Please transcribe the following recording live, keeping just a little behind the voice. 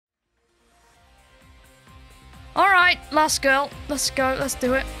Alright, last girl. Let's go. Let's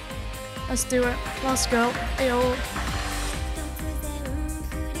do it. Let's do it. Last girl. Ayo.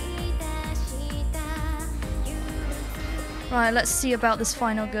 Right, let's see about this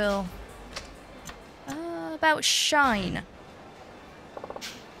final girl. About Shine.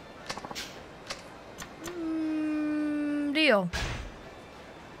 Rio.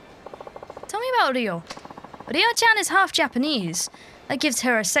 Tell me about Rio. Rio-chan is half Japanese. That gives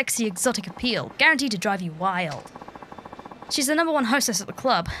her a sexy, exotic appeal, guaranteed to drive you wild. She's the #1 hostess at the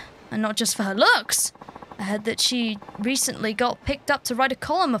club, and not just for her looks. I heard that she recently got picked up to write a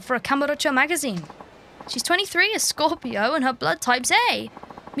column for a Kamurocho magazine. She's 23, a Scorpio, and her blood type's A.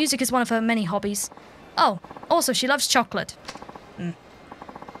 Music is one of her many hobbies. Oh, also she loves chocolate.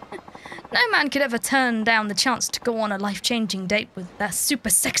 No man could ever turn down the chance to go on a life-changing date with that super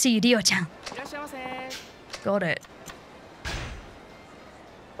sexy Rio-chan. Got it.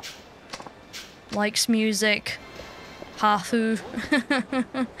 Likes music. Hafu.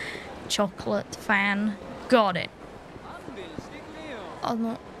 Chocolate fan. Got it.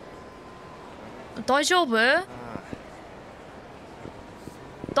 大丈夫？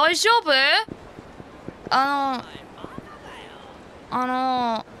大丈夫？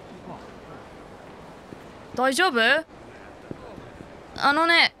大丈夫？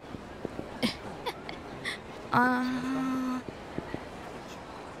ね。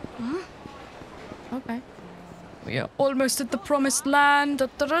Okay. We are almost at the promised land.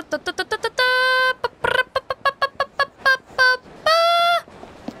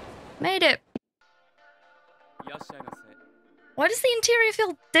 Made it. Why does the interior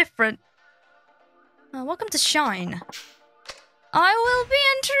feel different? Welcome to Shine. I will be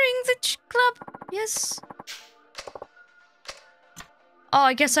entering the club. Yes. Oh,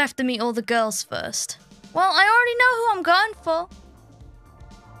 I guess I have to meet all the girls first. Well, I already know who I'm going for.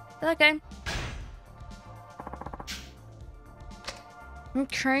 Okay.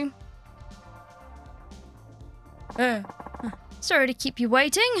 Okay. Sorry to keep you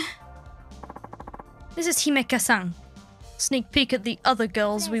waiting. This is Himeka-san. Sneak peek at the other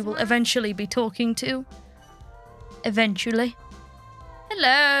girls we will eventually be talking to. Eventually.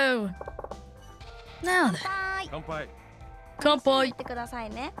 Hello. Now then. Kanpai. Kanpai.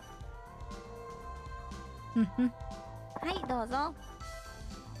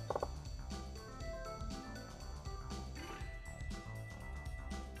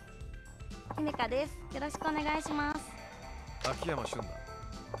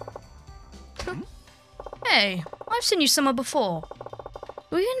 Hey, I've seen you somewhere before.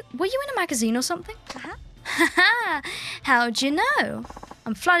 Were you in a magazine or something? Haha, how'd you know?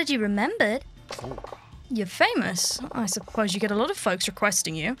 I'm flattered you remembered. You're famous. I suppose you get a lot of folks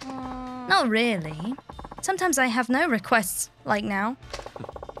requesting you. Not really. Sometimes I have no requests, like now.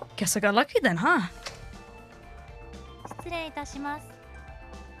 Guess I got lucky then, huh?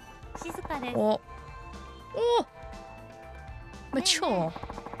 Oh. Mature.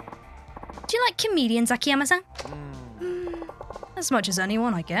 Do you like comedians, Akiyama-san? As much as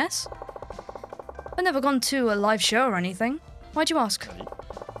anyone, I guess. I've never gone to a live show or anything. Why'd you ask?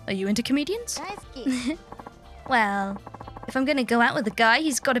 Are you into comedians? Well, if I'm gonna go out with a guy,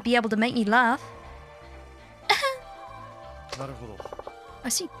 he's gotta be able to make me laugh. I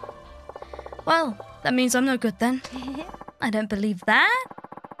see. Well, that means I'm no good then. I don't believe that.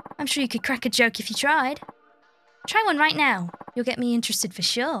 I'm sure you could crack a joke if you tried. Try one right now. You'll get me interested for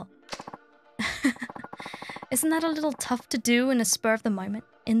sure. Isn't that a little tough to do in a spur of the moment?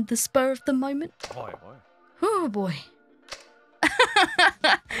 In the spur of the moment? Oh boy.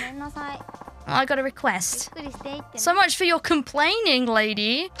 I got a request. So much for your complaining,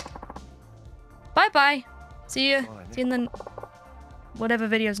 lady. Bye-bye. See you. See you in the... whatever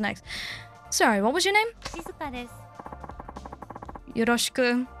video's next. Sorry, what was your name?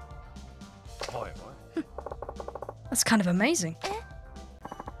 Yoroshiku. That's kind of amazing.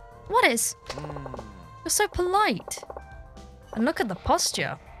 What is? You're so polite. And look at the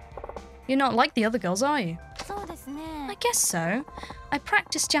posture. You're not like the other girls, are you? I guess so. I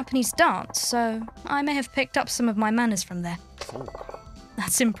practice Japanese dance, so I may have picked up some of my manners from there.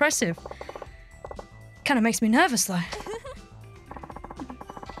 That's impressive. Kind of makes me nervous, though.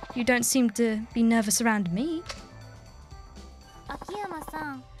 You don't seem to be nervous around me.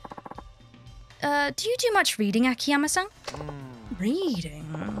 Akiyama-san. Do you do much reading, Akiyama-san? Reading?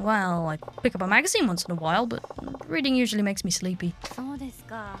 Well, I pick up a magazine once in a while, but reading usually makes me sleepy.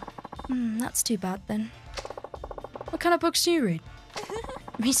 That's too bad then. What kind of books do you read?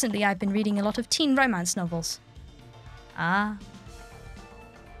 Recently, I've been reading a lot of teen romance novels.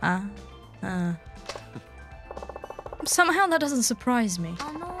 Somehow that doesn't surprise me.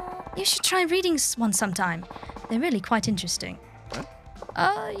 You should try reading one sometime. They're really quite interesting.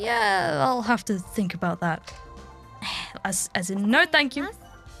 Huh? Yeah, I'll have to think about that. As in, no thank you.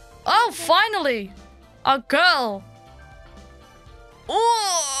 Oh, finally! A girl!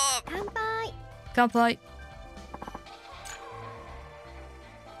 Oh! Kanpai.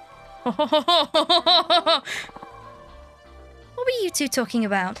 What were you two talking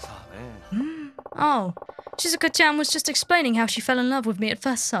about? Oh, Shizuka-chan was just explaining how she fell in love with me at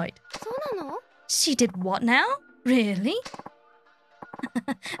first sight. She did what now? Really?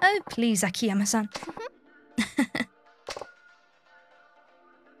 Oh, please, Akiyama-san.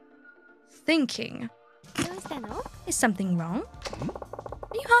 Thinking. Is something wrong?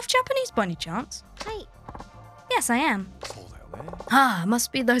 Are you half Japanese by any chance? Yes, I am. Ah,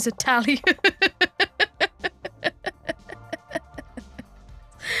 must be those Italian.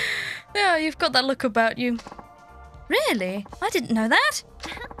 Yeah, you've got that look about you. Really? I didn't know that.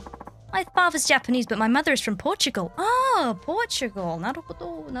 My father's Japanese, but my mother is from Portugal. Oh, Portugal.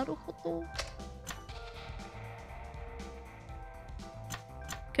 Naruhodo, naruhodo.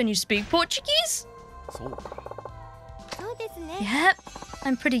 Can you speak Portuguese? Yep,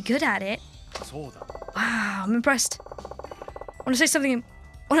 I'm pretty good at it. Wow, I'm impressed. Want to say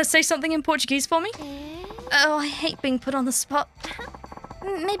something in Portuguese for me? Oh, I hate being put on the spot.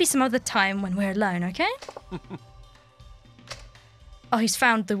 Maybe some other time when we're alone, okay? Oh, he's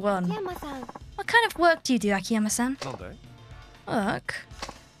found the one. What kind of work do you do, Akiyama-san? Work?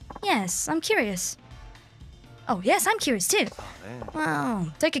 Yes, I'm curious. Oh, yes, I'm curious too.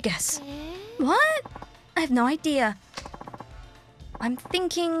 Well, take a guess. What? I have no idea. I'm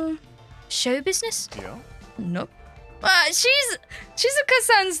thinking show business? Yeah. Nope.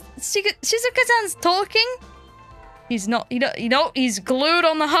 Shizuka-san's talking. He's not, he's glued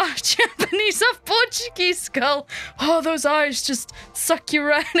on the half Japanese of Portuguese skull. Oh, those eyes just suck you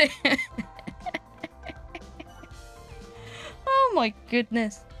right in. Oh my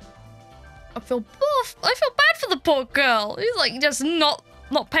goodness. I feel bad for the poor girl. He's like just not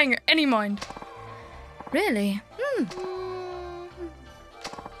paying her any mind. Really?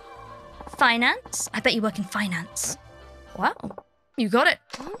 Finance? I bet you work in finance. Wow. You got it.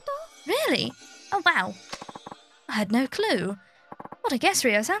 Really? Oh, wow. I had no clue. What a guess,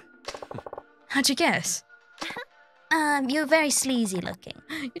 Ryo-san. How'd you guess? You're very sleazy looking.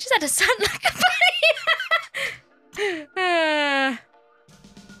 You just had to sound like a bunny.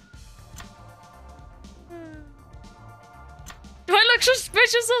 Do I look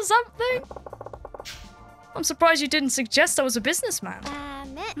suspicious or something? I'm surprised you didn't suggest I was a businessman.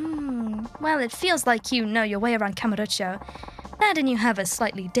 Well, it feels like you know your way around Kamurocho. That and you have a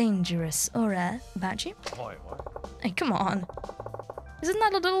slightly dangerous aura about you. Why? Hey, come on. Isn't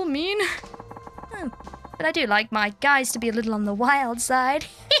that a little mean? But I do like my guys to be a little on the wild side.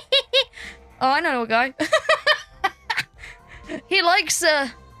 Oh, I know a guy. He likes,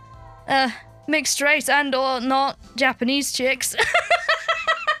 mixed race and or not Japanese chicks.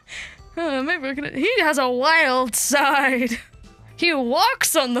 Maybe we're gonna... He has a wild side. He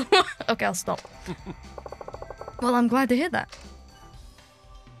walks on the... Okay, I'll stop. Well, I'm glad to hear that.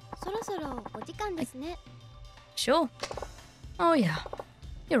 Sure. Oh, yeah.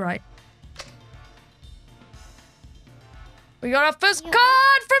 You're right. We got our first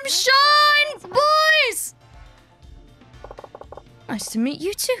card from Shine, boys! Nice to meet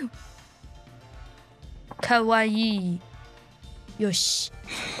you, too. Kawaii. Yosh.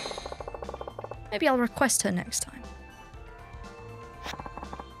 Maybe I'll request her next time.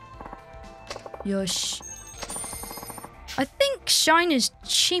 Yosh. I think Shine is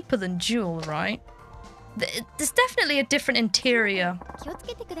cheaper than Jewel, right? There's definitely a different interior.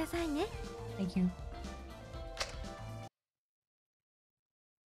 Thank you.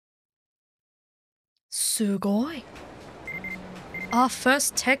 Sugoi. Our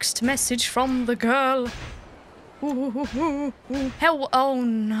first text message from the girl. Hell, oh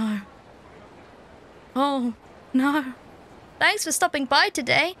no. Oh no. Thanks for stopping by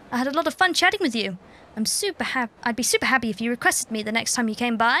today. I had a lot of fun chatting with you. I'm super happy. I'd be super happy if you requested me the next time you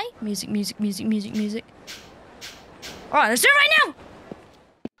came by. Music, music, music, music, music. Alright, let's do it right now!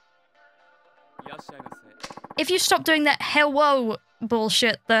 If you stop doing that hello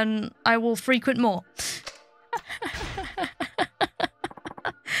bullshit, then I will frequent more.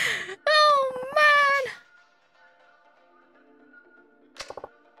 Oh, man!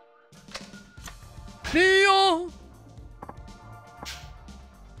 Neo!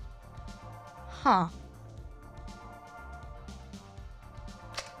 Huh.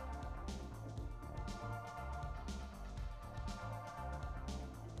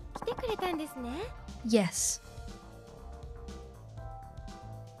 Yes.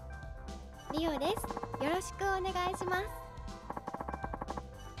 よろしくお願いします。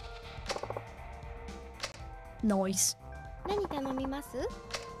 Nice. 何頼みます？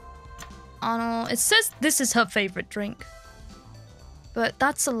 It says this is her favorite drink. But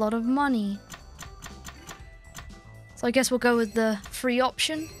that's a lot of money. So I guess we'll go with the free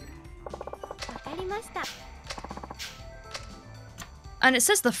option. わかりました。 And it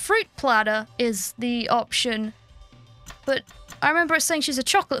says the fruit platter is the option. But I remember it saying she's a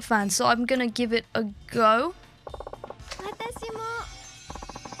chocolate fan, so I'm gonna give it a go. 私も。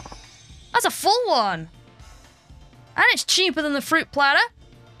 That's a full one! And it's cheaper than the fruit platter.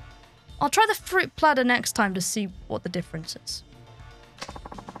 I'll try the fruit platter next time to see what the difference is.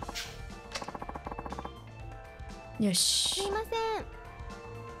 よし。すいません。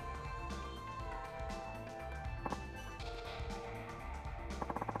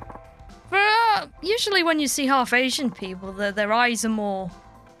 Usually when you see half Asian people, their eyes are more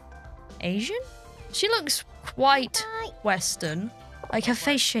Asian? She looks quite Western. Like her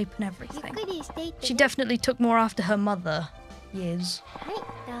face shape and ゆっ everything. くりしていって She ね。 definitely took more after her mother years. はい、どう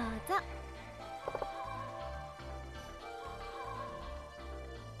ぞ。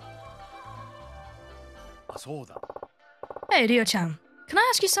 あ、そうだ。 Hey, Ryo-chan, can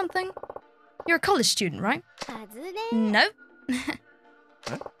I ask you something? You're a college student, right? 外れ。 No.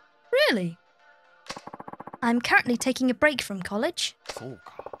 Huh? Really? I'm currently taking a break from college. そう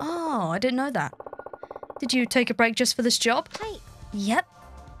か。 Oh, I didn't know that. Did you take a break just for this job? はい。 Yep.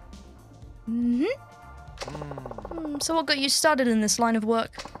 Mm-hmm. So what got you started in this line of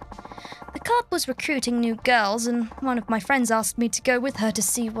work? The club was recruiting new girls, and one of my friends asked me to go with her to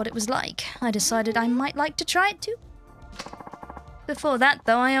see what it was like. I decided I might like to try it too. Before that,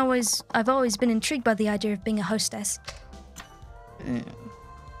 though, I've always been intrigued by the idea of being a hostess.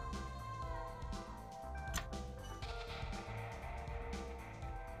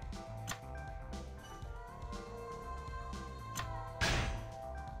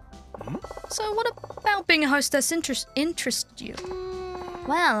 So what about being a hostess interested you? うーん。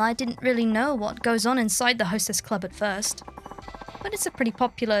 Well, I didn't really know what goes on inside the hostess club at first. But it's a pretty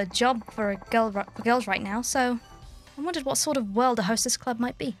popular job for girls right now, so I wondered what sort of world a hostess club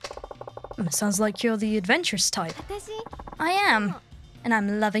might be. Sounds like you're the adventurous type. 私。 I am, and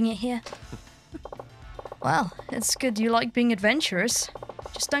I'm loving it here. Well, it's good you like being adventurous.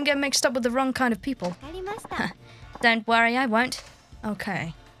 Just don't get mixed up with the wrong kind of people. わかりました。 Don't worry, I won't.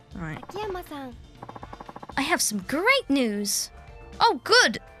 Okay, right. 秋山さん。 I have some great news. Oh,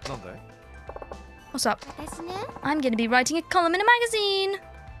 good. なんだい？ What's up? 私ね。 I'm going to be writing a column in a magazine.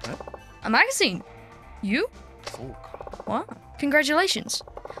 A magazine? You? そうか。 Wow. Congratulations.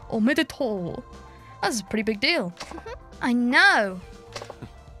 Omedetou. That's a pretty big deal. I know.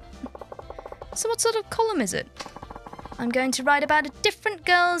 So what sort of column is it? I'm going to write about different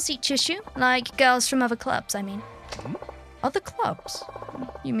girls each issue. Like girls from other clubs, I mean. Other clubs?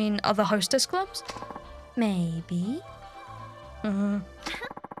 You mean other hostess clubs? Maybe. But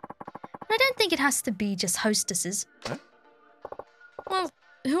I don't think it has to be just hostesses. Huh? Well,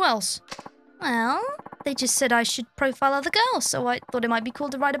 who else? Well, they just said I should profile other girls, so I thought it might be cool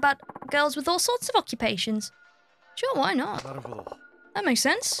to write about girls with all sorts of occupations. Sure, why not? なるほど。 That makes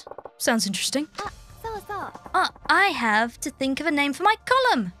sense. Sounds interesting. あ、そうそう。 I have to think of a name for my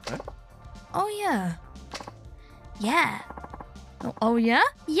column. Huh? Oh, yeah. Yeah. Oh, yeah?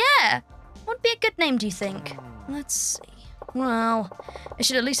 Yeah. What would be a good name, do you think? Let's see. Well, it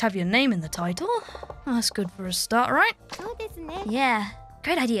should at least have your name in the title. That's good for a start, right? そうですね。 Yeah.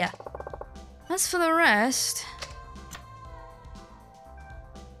 Great idea. As for the rest...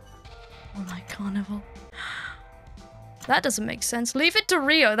 Oh, my carnival. That doesn't make sense. Leave it to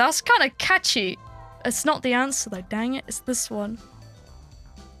Rio. That's kind of catchy. It's not the answer, though. Dang it. It's this one.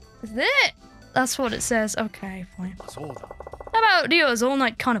 Is it? That's what it says. Okay, fine. あ、そうだ。 How about Rio's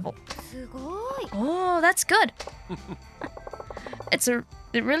all-night carnival? すごい。 Oh, that's good. Is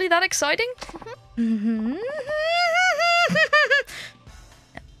it really that exciting?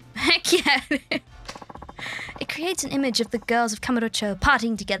 Heck yeah. It creates an image of the girls of Kamurocho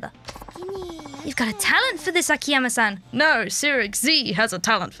partying together. 好きになっちゃう。 You've got a talent for this, Akiyama-san. No, Cyric Z has a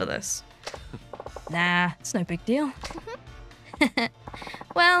talent for this. Nah, it's no big deal.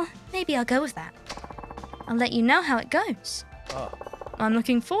 Well, maybe I'll go with that. I'll let you know how it goes. あ I'm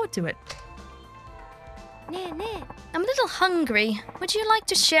looking forward to it. ねえねえ。 I'm a little hungry. Would you like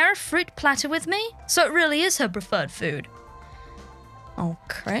to share a fruit platter with me? So it really is her preferred food.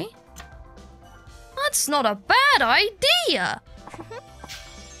 Okay. That's not a bad idea.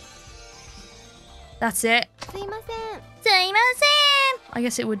 That's it. すいません。 I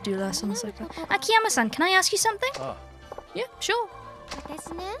guess it would do less on the sofa. Akiyama-san, can I ask you something? あ。 Yeah, sure.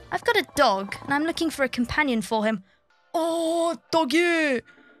 私ね I've got a dog, and I'm looking for a companion for him. Oh, doggy!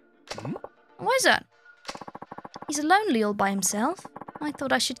 Why is that? He's lonely all by himself. I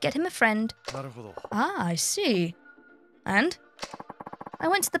thought I should get him a friend. なるほど。 Ah, I see. And? I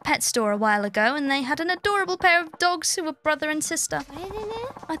went to the pet store a while ago, and they had an adorable pair of dogs who were brother and sister. それでね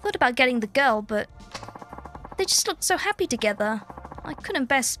I thought about getting the girl, but they just looked so happy together. I couldn't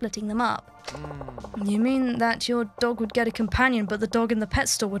bear splitting them up. You mean that your dog would get a companion, but the dog in the pet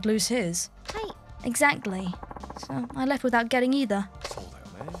store would lose his? はい Exactly. So I left without getting either. そう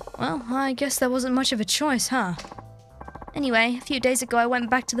だよね。 Well, I guess there wasn't much of a choice, huh? Anyway, a few days ago I went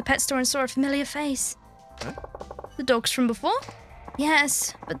back to the pet store and saw a familiar face. Huh? The dogs from before?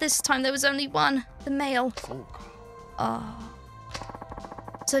 Yes, but this time there was only one, the male. そうか。 Ah.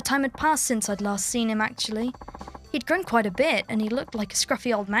 So time had passed since I'd last seen him, actually. He'd grown quite a bit, and he looked like a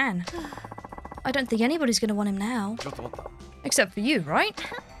scruffy old man. I don't think anybody's going to want him now. ちょっと待った。 Except for you, right?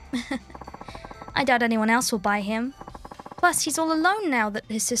 I doubt anyone else will buy him. Plus, he's all alone now that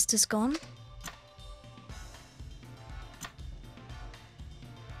his sister's gone.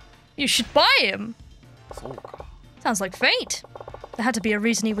 You should buy him! そうか。 Sounds like fate. There had to be a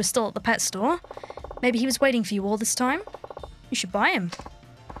reason he was still at the pet store. Maybe he was waiting for you all this time. You should buy him.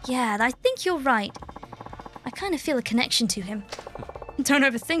 Yeah, I think you're right. I kind of feel a connection to him. Don't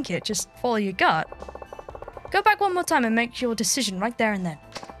overthink it, just follow your gut. Go back one more time and make your decision right there and then.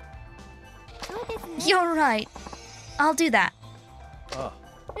 そうですね You're right. I'll do that. あ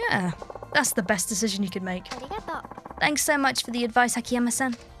Yeah, that's the best decision you could make. ありがとう Thanks so much for the advice,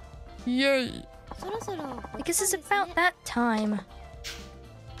 Akiyama-san. Yay. そろそろ I guess it's about that time.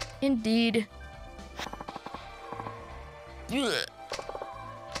 Indeed.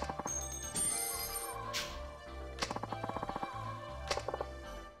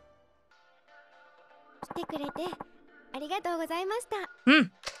 来てくれてありがとうございました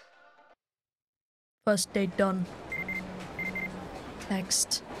First date done.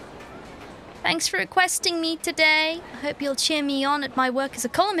 Text. Thanks for requesting me today. I hope you'll cheer me on at my work as a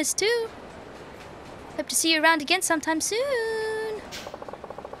columnist too. Hope to see you around again sometime soon.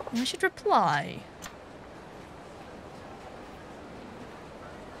 I should reply.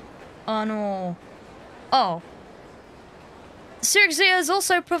 Oh. Sirixia has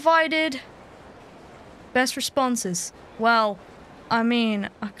also provided best responses. Well, I mean,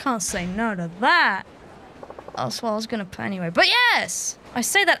 I can't say no to that. That's what I was gonna put anyway. But yes! I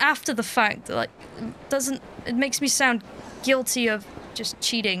say that after the fact. Like, it makes me sound guilty of just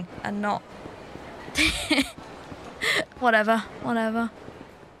cheating and not. Whatever.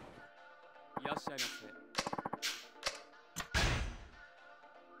 いらっしゃいませ。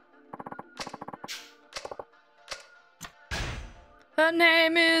 Her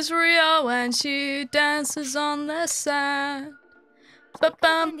name is Rio and she dances on the sand.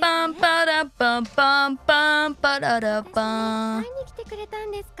 Ba-bum, bum, ba-da-bum, bum, bum, 会 ba-da-da-bum. いに来てくれた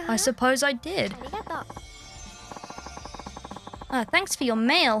んですか I suppose I did. ありがとう Thanks for your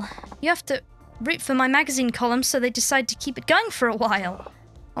mail. You have to root for my magazine column so they decide to keep it going for a while.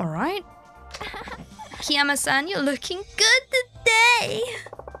 Alright. Akiyama-san, you're looking good today.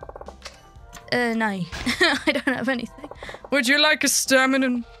 No. I don't have anything. Would you like a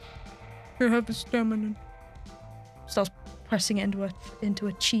stamina? Here, have a stamina. Starts pressing it into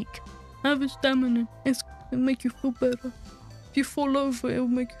a cheek. Have a stamina. It'll make you feel better. If you fall over, it'll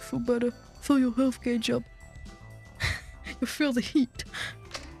make you feel better. Fill your health gauge up. You'll feel the heat.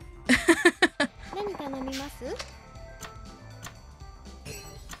 何頼みますわ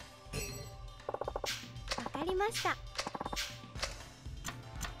かりました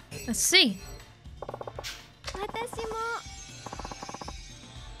Let's see. 私も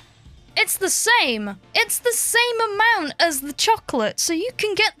It's the same. It's the same amount as the chocolate, so you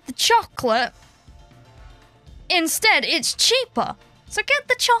can get the chocolate. Instead, it's cheaper. So get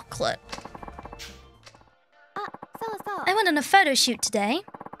the chocolate. あそうそう I went on a photo shoot today.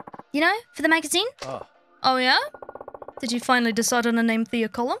 You know, for the magazine. あ Oh yeah? Did you finally decide on a name for your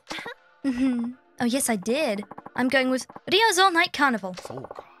column? Oh yes, I did. I'm going with Rio's All Night Carnival. そう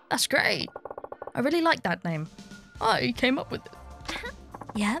か。 That's great. I really like that name. I came up with it.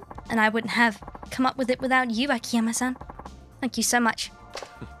 Yeah, and I wouldn't have come up with it without you, Akiyama-san. Thank you so much.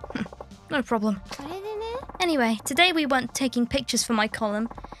 No problem. それでね Anyway, today we weren't taking pictures for my column.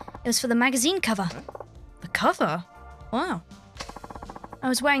 It was for the magazine cover. The cover? Wow. I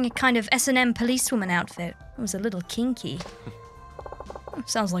was wearing a kind of S&M policewoman outfit. It was a little kinky.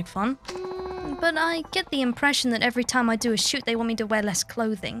 Sounds like fun. But I get the impression that every time I do a shoot, they want me to wear less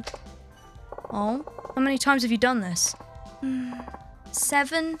clothing. Oh, how many times have you done this?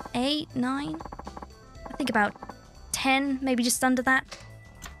 7, 8, 9? I think about 10, maybe just under that.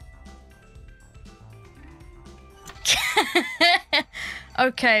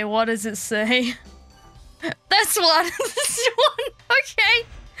 Okay, what does it say? That's one. This one. Okay.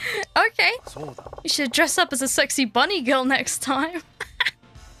 Okay. そうだ。 You should dress up as a sexy bunny girl next time.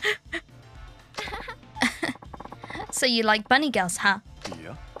 So you like bunny girls, huh? い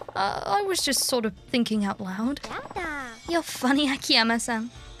や。 I was just sort of thinking out loud. やだ You're funny, Akiyama-san.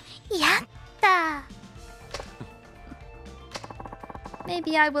 やった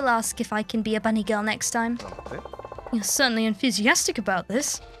Maybe I will ask if I can be a bunny girl next time. なんで？ You're certainly enthusiastic about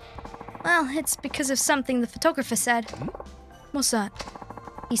this. Well, it's because of something the photographer said. What's that?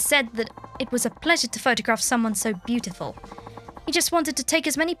 He said that it was a pleasure to photograph someone so beautiful. He just wanted to take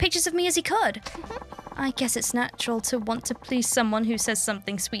as many pictures of me as he could. I guess it's natural to want to please someone who says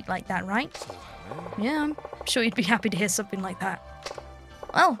something sweet like that, right? そうだね。 Yeah, I'm sure you'd be happy to hear something like that.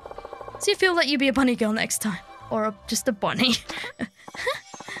 Well, so you feel like you'd be a bunny girl next time? Or just a bunny?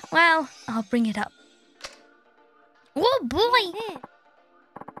 Well, I'll bring it up. Oh boy! ね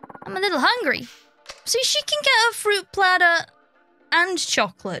I'm a little hungry. See, she can get a fruit platter and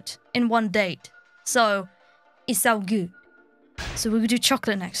chocolate in one date. So, it's all good. So we'll do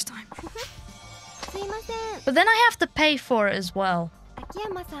chocolate next time. すいません But then I have to pay for it as well. 秋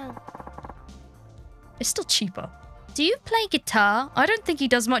山さん It's still cheaper. Do you play guitar? I don't think he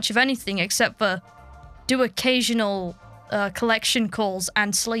does much of anything except for do occasional collection calls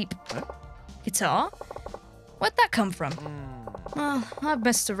and sleep. Huh? Guitar? Where'd that come from? Well, I've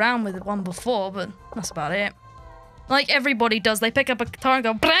messed around with one before, but that's about it. Like everybody does, they pick up a guitar and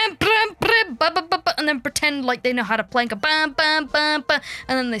go bram bram bram ba ba ba ba, and then pretend like they know how to play and go bam bam bam bam,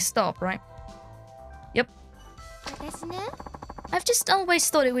 and then they stop, right? Yep. 私ね I've just always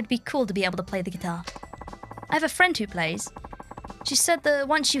thought it would be cool to be able to play the guitar. I have a friend who plays. She said that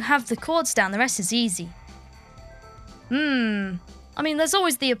once you have the chords down, the rest is easy. I mean, there's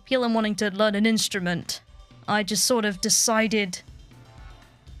always the appeal in wanting to learn an instrument. I just sort of decided,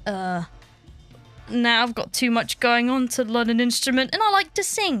 now I've got too much going on to learn an instrument, and I like to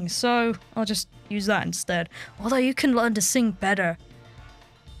sing, so I'll just use that instead. Although you can learn to sing better.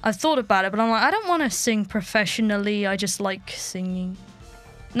 I've thought about it, but I'm like, I don't want to sing professionally, I just like singing.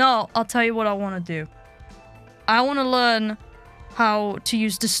 No, I'll tell you what I want to do. I want to learn how to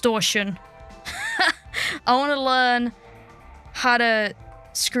use distortion. I want to learn how to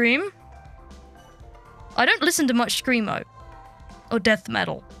scream. I don't listen to much screamo or death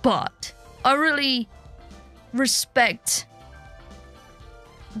metal, but I really respect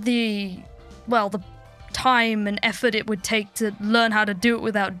the time and effort it would take to learn how to do it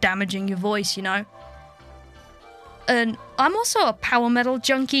without damaging your voice, you know? And I'm also a power metal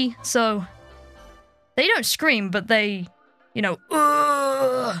junkie, so they don't scream, but they, you know,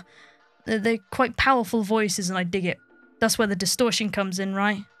 they're quite powerful voices, and I dig it. That's where the distortion comes in,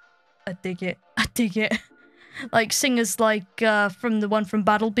 right? I dig it. I dig it. Like singers like from the one from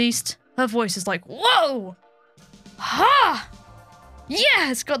Battle Beast, her voice is like, whoa! Ha! Yeah,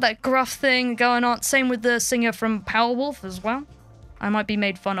 it's got that gruff thing going on. Same with the singer from Powerwolf as well. I might be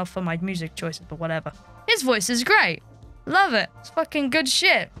made fun of for my music choices, but whatever. His voice is great. Love it. It's fucking good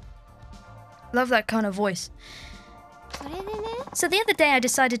shit. Love that kind of voice. それでね So the other day I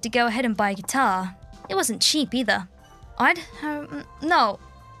decided to go ahead and buy a guitar. It wasn't cheap either. No.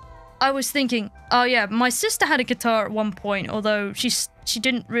 I was thinking, oh yeah, my sister had a guitar at one point, although she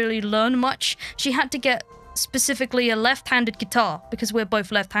didn't really learn much. She had to get specifically a left-handed guitar because we're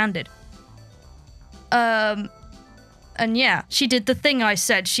both left-handed. And yeah, she did the thing I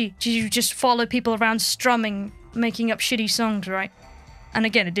said. She just followed people around strumming, making up shitty songs, right? And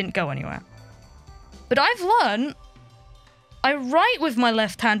again, it didn't go anywhere. But I've learned I write with my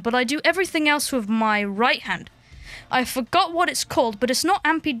left hand, but I do everything else with my right hand. I forgot what it's called, but it's not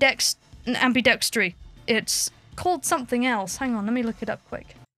ambidextry. It's called something else. Hang on, let me look it up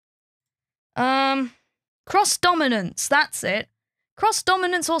quick. Cross dominance, that's it. Cross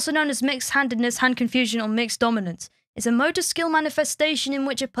dominance, also known as mixed handedness, hand confusion, or mixed dominance, is a motor skill manifestation in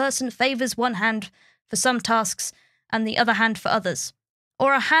which a person favors one hand for some tasks and the other hand for others.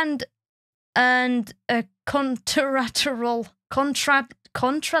 Or a hand and a contralateral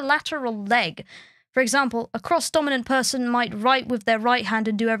leg. For example, a cross-dominant person might write with their right hand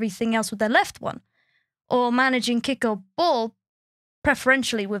and do everything else with their left one, or manage and kick a ball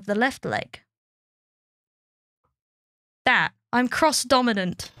preferentially with the left leg. That. I'm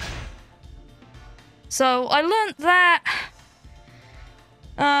cross-dominant. So I learnt that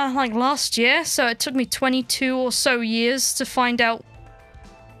like last year, so it took me 22 or so years to find out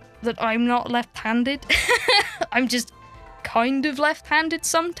that I'm not left-handed. I'm just kind of left-handed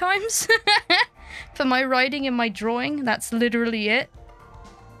sometimes. For my writing and my drawing, that's literally it.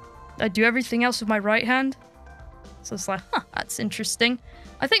 I do everything else with my right hand. So it's like, huh, that's interesting.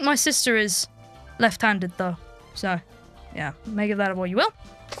 I think my sister is left-handed though. So, yeah, make of that what you will.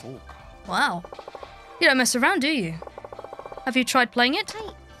 Wow. You don't mess around, do you? Have you tried playing it?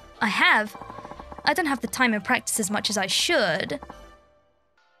 I have. I don't have the time and practice as much as I should.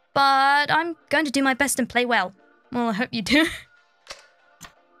 But I'm going to do my best and play well. Well, I hope you do.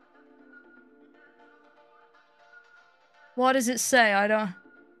 What does it say? I don't...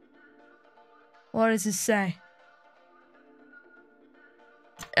 What does it say?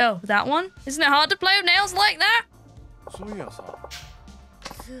 Oh, that one? Isn't it hard to play with nails like that?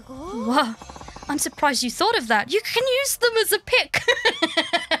 Wow. I'm surprised you thought of that. You can use them as a pick.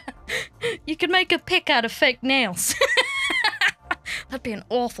 You can make a pick out of fake nails. That'd be an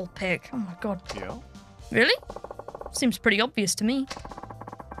awful pick. Oh my god. Yeah. Really? Seems pretty obvious to me.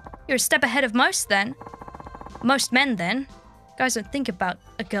 You're a step ahead of most then. Most men then. Guys don't think about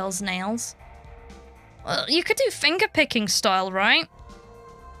a girl's nails. Well, you could do finger picking style, right?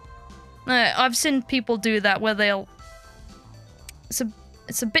 I've seen people do that where they'll...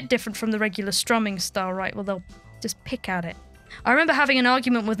 It's a bit different from the regular strumming style, right? Where they'll just pick at it. I remember having an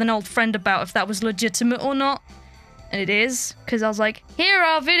argument with an old friend about if that was legitimate or not. And it is, because I was like, here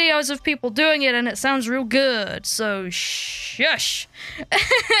are videos of people doing it and it sounds real good, so shush.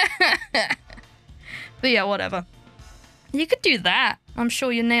 But yeah, whatever. You could do that. I'm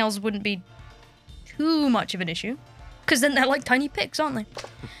sure your nails wouldn't be too much of an issue. Because then they're like tiny picks, aren't they?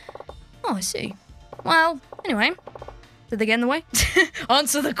 Oh, I see. Well, anyway. Did they get in the way?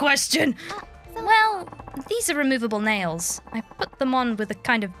 Answer the question! Well, these are removable nails. I put them on with a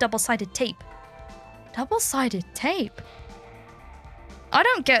kind of double-sided tape. Double-sided tape? I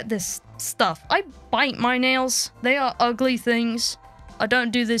don't get this stuff. I bite my nails. They are ugly things. I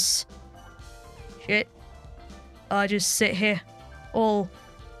don't do this shit. I just sit here, all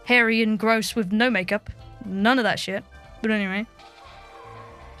hairy and gross with no makeup. None of that shit. But anyway.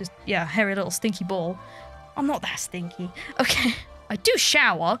 Just, yeah, hairy little stinky ball. I'm not that stinky. Okay, I do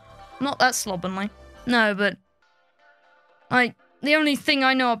shower. Not that slovenly. No, but... the only thing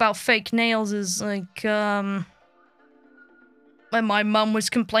I know about fake nails is, like, when my mum was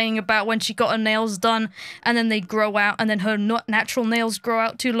complaining about when she got her nails done, and then they grow out, and then her natural nails grow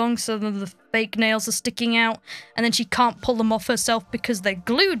out too long, so then the fake nails are sticking out, and then she can't pull them off herself because they're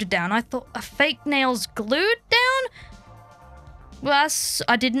glued down. I thought, a fake nail's glued down? Well,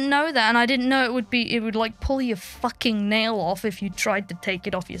 I didn't know that, and I didn't know it would, like, pull your fucking nail off if you tried to take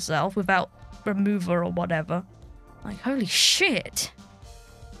it off yourself without remover or whatever. Like, holy shit.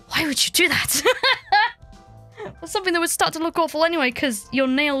 Why would you do that? That's something that would start to look awful anyway, because your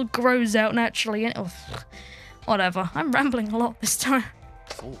nail grows out naturally. And, oh, whatever. I'm rambling a lot this time.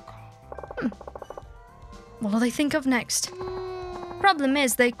 What will they think of next? Problem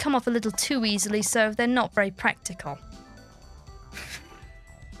is, they come off a little too easily, so they're not very practical.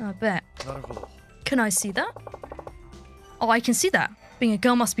 I bet. Can I see that? Oh, I can see that. Being a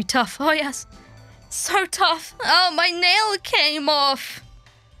girl must be tough. Oh, yes. So tough. Oh, my nail came off.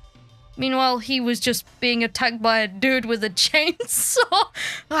 Meanwhile, he was just being attacked by a dude with a chainsaw.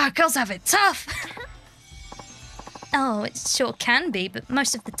 Oh, girls have it tough. Oh, it sure can be, but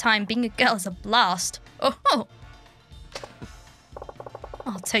most of the time, being a girl is a blast. Oh.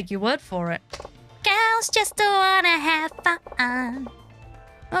 I'll take your word for it. Girls just wanna have fun.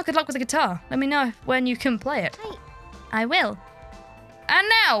 Oh, good luck with the guitar. Let me know when you can play it. I will. And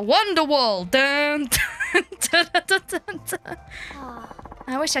now, Wonderwall! Dun, dun, dun, dun, dun, dun.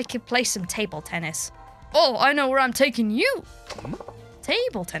 I wish I could play some table tennis. Oh, I know where I'm taking you!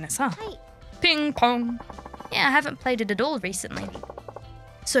 Table tennis, huh? Ping pong. Yeah, I haven't played it at all recently.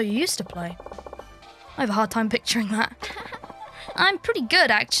 So you used to play? I have a hard time picturing that. I'm pretty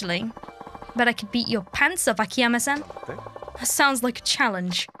good, actually. Bet I could beat your pants off, Akiyama-san. That sounds like a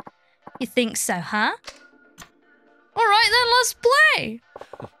challenge. You think so, huh? Alright then, let's play!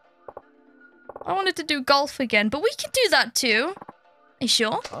 I wanted to do golf again, but we can do that too. Are you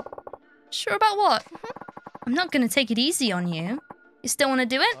sure? Sure about what? I'm not gonna take it easy on you. You still wanna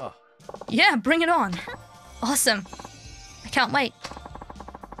do it? Yeah, bring it on. Awesome. I can't wait.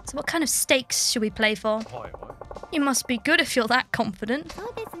 So what kind of stakes should we play for? You must be good if you're that confident.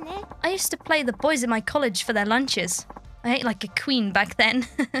 I used to play the boys at my college for their lunches. I ate like a queen back then.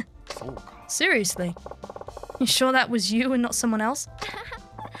 Seriously? You sure that was you and not someone else?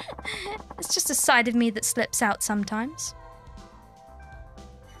 It's just a side of me that slips out sometimes.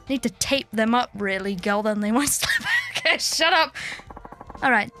 Need to tape them up really, girl, then they won't slip. Okay, shut up.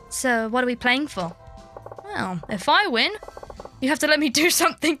 Alright, so what are we playing for? Well, if I win, you have to let me do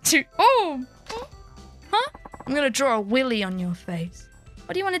something to... Oh! I'm gonna draw a willy on your face.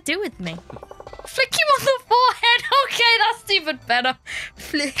 What do you want to do with me? Flick you on the forehead. Okay, that's even better.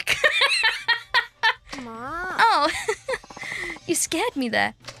 Flick. もう Oh, you scared me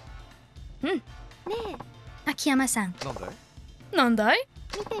there. ね Akiyama-san. なんだい？ Nandai?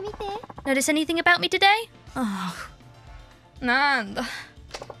 え見て見て Notice anything about me today? Oh. Nanda.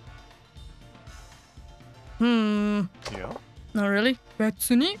 いや、 Not really.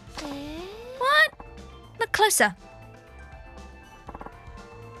 別に. What? Look closer.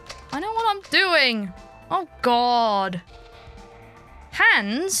 I know what I'm doing. Oh, God.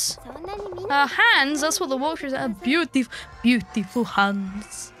 Hands? そんなにみんな Hands? That's what the watchers are. Beautiful, beautiful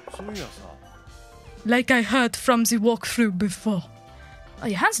hands. そういやさ、 Like I heard from the walkthrough before. Oh,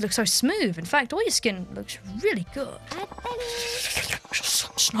 your hands look so smooth. In fact, all your skin looks really good. あったり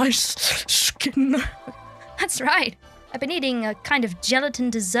Such nice skin. That's right. I've been eating a kind of gelatin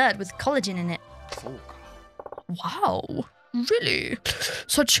dessert with collagen in it. そうか。 Wow. Really?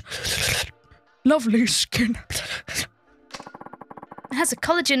 Such lovely skin. It has a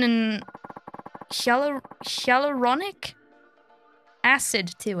collagen and hyaluronic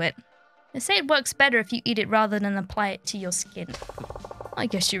acid to it. They say it works better if you eat it rather than apply it to your skin. I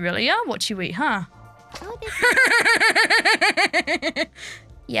guess you really are what you eat, huh? そうです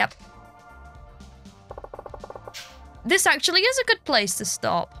Yep. This actually is a good place to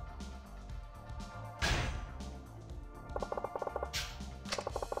stop.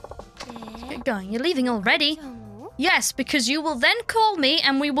 Get going. You're leaving already? じゃあもう Yes, because you will then call me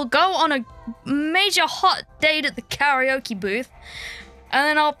and we will go on a major hot date at the karaoke booth. And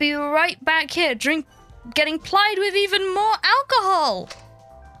then I'll be right back here getting plied with even more alcohol.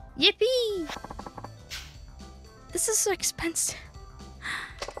 Yippee! This is so expensive.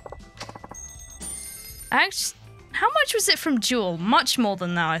 Actually, how much was it from Jewel? Much more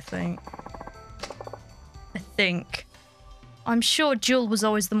than that, I think. I'm sure Jewel was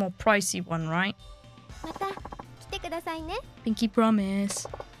always the more pricey one, right? また来てくださいね Pinky promise.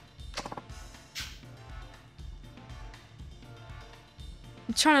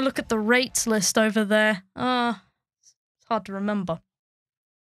 I'm trying to look at the rates list over there. It's hard to remember.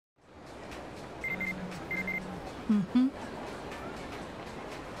 I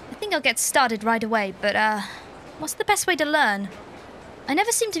think I'll get started right away, but what's the best way to learn? I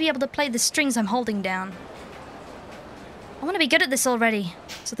never seem to be able to play the strings I'm holding down. I want to be good at this already.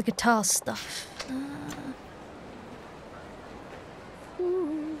 So the guitar stuff.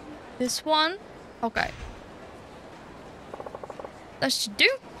 This one? Okay. That should do.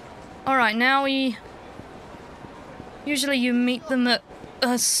 Alright, now we... Usually you meet them at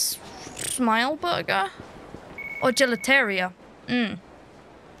a Smile Burger? Or Gelateria. It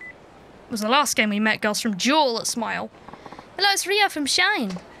was the last game we met girls from Jewel at Smile. Hello, it's Rio from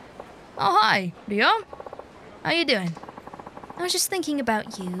Shine. Oh, hi, Rio. How you doing? I was just thinking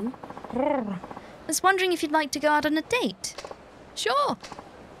about you. I was wondering if you'd like to go out on a date. Sure.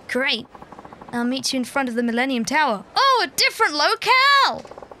 Great. I'll meet you in front of the Millennium Tower. Oh, a different locale!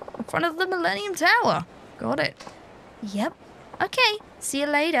 In front of the Millennium Tower. Got it. Yep. Okay. See you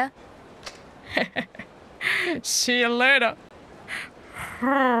later. See you later.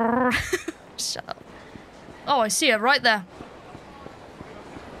 Shut up. Oh, I see it right there.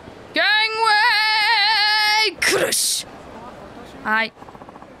 Gangway! Crush! Hi.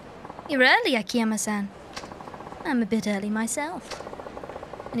 You're early, Akiyama-san. I'm a bit early myself.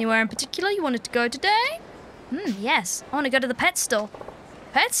 Anywhere in particular you wanted to go today? Yes. I want to go to the pet store.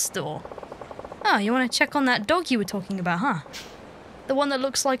 Pet store? Oh, you want to check on that dog you were talking about, huh? The one that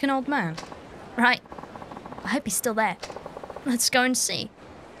looks like an old man. Right. I hope he's still there. Let's go and see.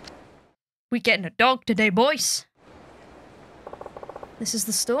 We getting a dog today, boys. This is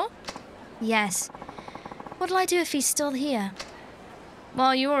the store? Yes. What'll I do if he's still here?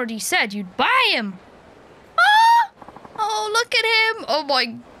 Well, you already said you'd buy him. Ah! Oh, look at him. Oh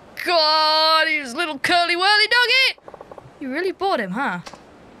my god, he's a little curly whirly doggy. You really bought him, huh?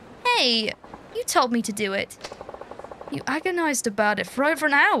 Hey, you told me to do it. You agonized about it for over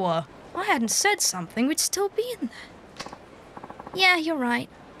an hour. If I hadn't said something, we'd still be in there. Yeah, you're right.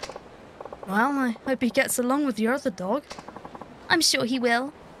 Well, I hope he gets along with your other dog. I'm sure he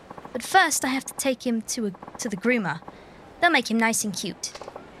will. But first, I have to take him to the groomer. They'll make him nice and cute.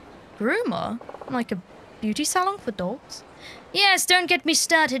 Groomer? Like a beauty salon for dogs? Yes, don't get me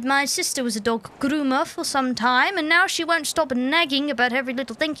started. My sister was a dog groomer for some time, and now she won't stop nagging about every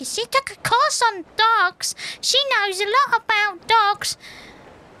little thing. She took a course on dogs. She knows a lot about dogs.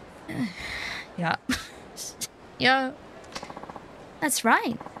 Yeah. Yeah. That's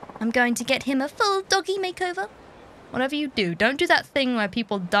right. I'm going to get him a full doggy makeover. Whatever you do, don't do that thing where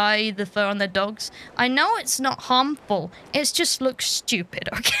people dye the fur on their dogs. I know it's not harmful. It just looks stupid,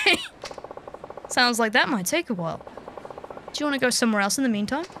 okay? Sounds like that might take a while. Do you want to go somewhere else in the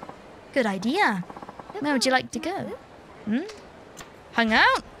meantime? Good idea. Where would you like to go? Hang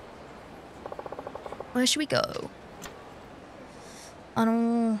out? Where should we go? I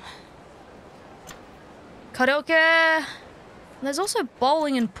don't know. Karaoke. There's also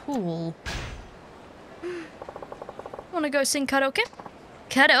bowling and pool. Want to go sing karaoke?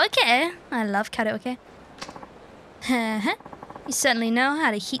 Karaoke? I love karaoke. You certainly know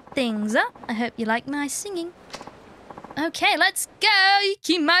how to heat things up. I hope you like my singing. Okay, let's go.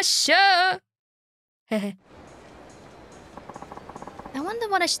 Ikimashou. I wonder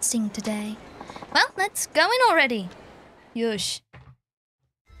what I should sing today. Well, let's go in already. Yush.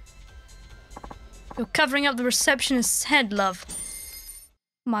 You're covering up the receptionist's head, love.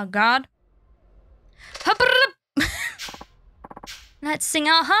 My God. Let's sing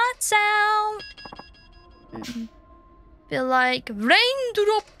our hearts out. Feel like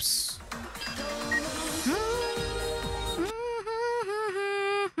raindrops.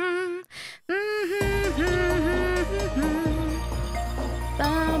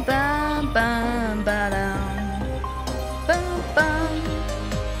 Bam, bam, bam, ba-dum. Bam, bam.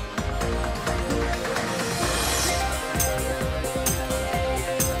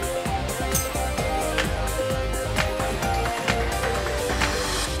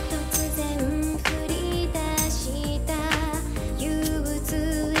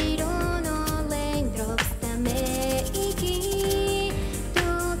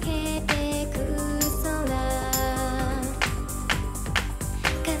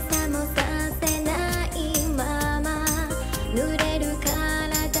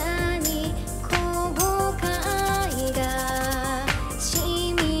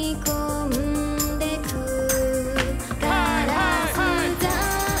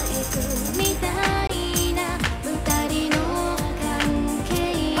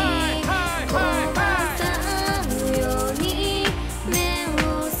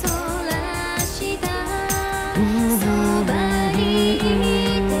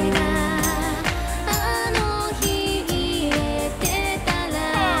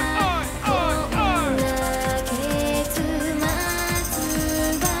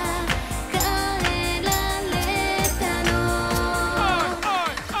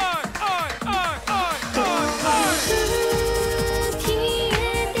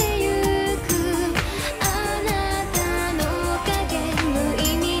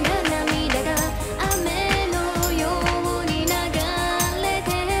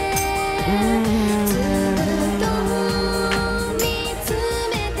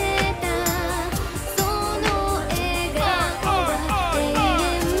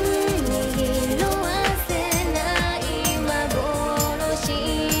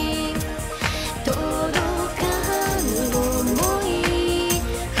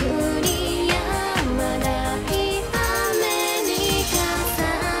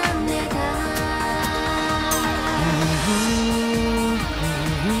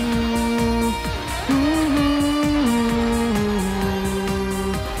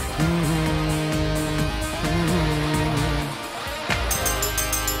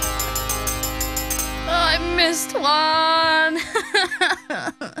 Missed one.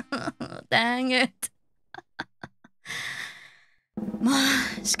 Dang it. ま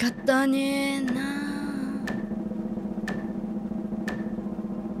あ仕方ねえな。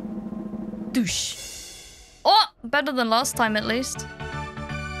Douche. Oh, better than last time at least.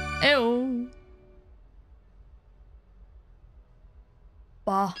 Ew.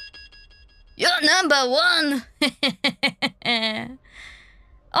 Bah. You're number one.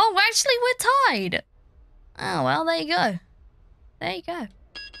 Oh, actually we're tied. Oh, well, there you go. There you go.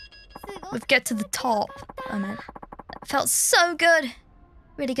 We've get to the top. I mean, it felt so good.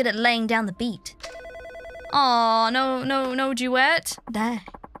 Really good at laying down the beat. Oh, no duet. There.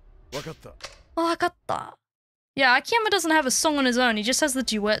 Oh, I got that. Yeah, Akiyama doesn't have a song on his own. He just has the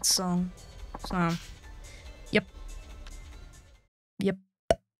duet song. So, yep. Yep.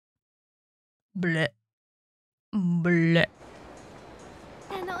 Bleh. Bleh.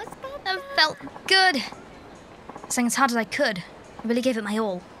 That felt good. I sang as hard as I could. I really gave it my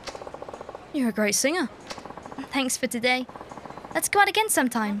all. You're a great singer. Thanks for today. Let's go out again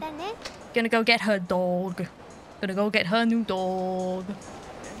sometime. Gonna go get her dog. Gonna go get her new dog.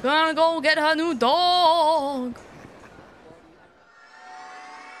 Gonna go get her new dog.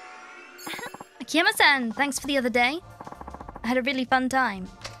 Akiyama-san, thanks for the other day. I had a really fun time.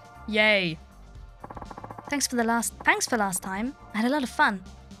 Yay. Thanks for last time. I had a lot of fun.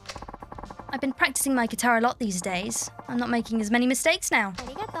 I've been practicing my guitar a lot these days. I'm not making as many mistakes now. あ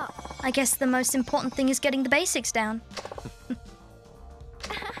りがとう。 I guess the most important thing is getting the basics down.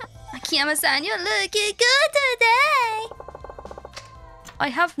 Akiyama-san, you're looking good today! I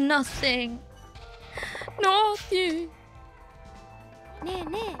have nothing. Nothing. ねえ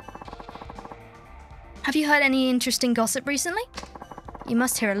ねえ。 Have you heard any interesting gossip recently? You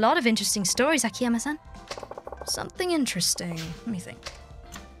must hear a lot of interesting stories, Akiyama-san. Something interesting. Let me think.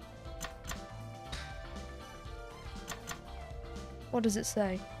 What does it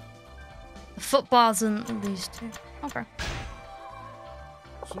say? The footballs and these two. Okay.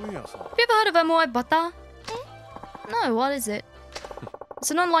 そういやさ、 Have you ever heard of Amoe Bata? No, what is it? It's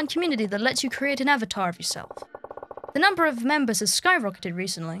an online community that lets you create an avatar of yourself. The number of members has skyrocketed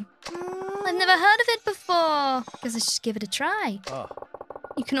recently. I've never heard of it before. Guess I should give it a try. あ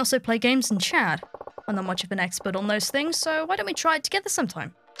You can also play games and chat. I'm not much of an expert on those things, so why don't we try it together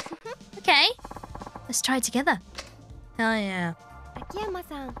sometime? Okay, let's try it together. Hell yeah. 秋山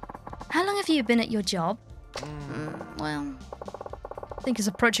さん。 How long have you been at your job? Well, I think it's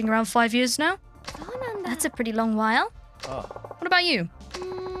approaching around 5 years now. そうなんだ。 That's a pretty long while. あ What about you?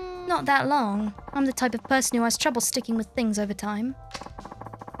 Not that long. I'm the type of person who has trouble sticking with things over time.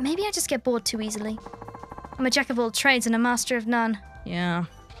 Maybe I just get bored too easily. I'm a jack of all trades and a master of none. Yeah.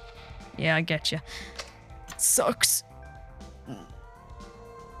 Yeah, I get you. Sucks.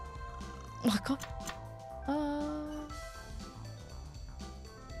 What God?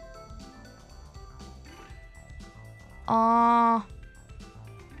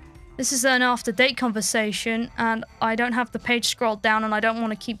 This is an after-date conversation, and I don't have the page scrolled down, and I don't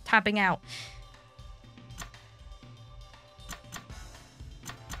want to keep tabbing out.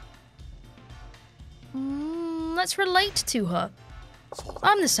 Let's relate to her. そうだ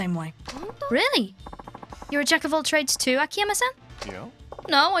I'm the same way. 本当？ Really? You're a jack of all trades too, Akiyama-san? いや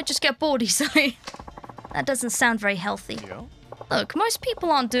No, I just get bored easily. That doesn't sound very healthy. いや Look, most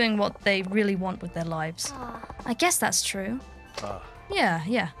people aren't doing what they really want with their lives. あ I guess that's true. あ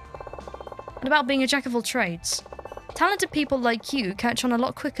Yeah. What about being a jack of all trades? Talented people like you catch on a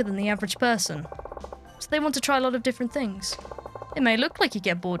lot quicker than the average person. So they want to try a lot of different things. It may look like you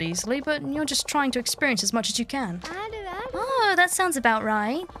get bored easily, but you're just trying to experience as much as you can. あるある。 Oh, that sounds about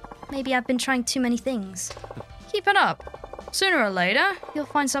right. Maybe I've been trying too many things. Keep it up. Sooner or later, you'll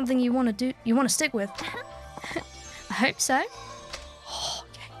find something you want to stick with. I hope so. Okay.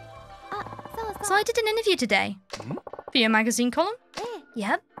 あ、そう So そう。 I did an interview today. For your magazine column? ええ。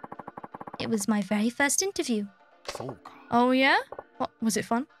 Yep. It was my very first interview. そうか Oh, yeah? What, was it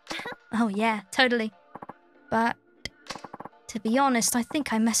fun? Oh, yeah, totally. But, to be honest, I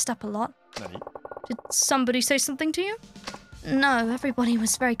think I messed up a lot. 何 Did somebody say something to you? No, everybody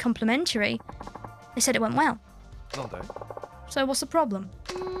was very complimentary. They said it went well. なんだい So what's the problem?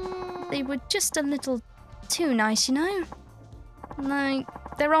 They were just a little too nice, you know? Like,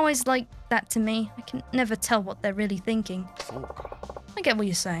 they're always like that to me. I can never tell what they're really thinking. そうか I get what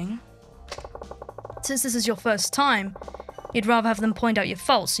you're saying. Since this is your first time, you'd rather have them point out your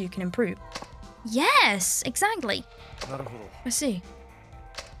faults so you can improve. Yes, exactly. なるほど I see.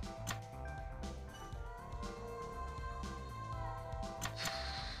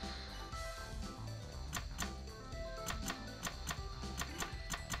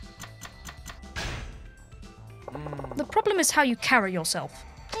 The problem is how you carry yourself.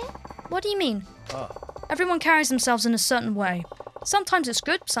 What do you mean? あ Everyone carries themselves in a certain way. Sometimes it's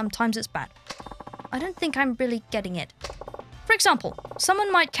good, sometimes it's bad. I don't think I'm really getting it. For example,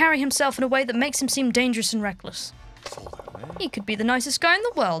 someone might carry himself in a way that makes him seem dangerous and reckless. そうだよね He could be the nicest guy in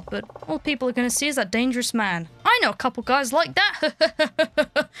the world, but all people are going to see is that dangerous man. I know a couple guys like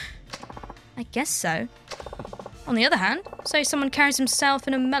that. I guess so. On the other hand, say someone carries himself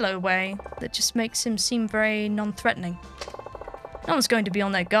in a mellow way that just makes him seem very non-threatening. No one's going to be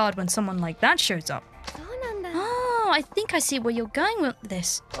on their guard when someone like that shows up. そうなんだ。 Oh, I think I see where you're going with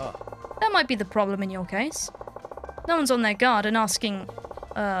this. あ That might be the problem in your case. No one's on their guard and asking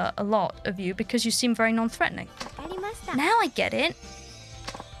a lot of you because you seem very non-threatening. わかりました。 Now I get it.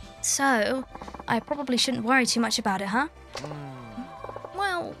 So, I probably shouldn't worry too much about it, huh?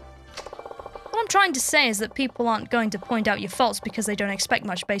 Well, what I'm trying to say is that people aren't going to point out your faults because they don't expect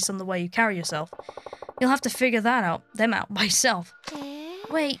much based on the way you carry yourself. You'll have to figure them out by yourself. え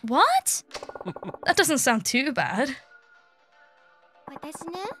ー、 Wait, what? That doesn't sound too bad. 私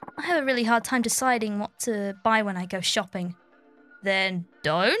ね。 I have a really hard time deciding what to buy when I go shopping. Then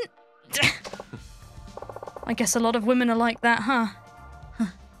don't? I guess a lot of women are like that, huh?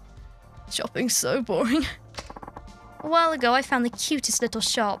 Shopping's so boring. A while ago, I found the cutest little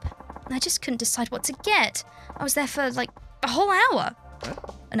shop. And I just couldn't decide what to get. I was there for, like, a whole hour. Eh?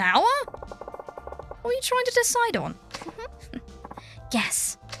 An hour? What are you trying to decide on?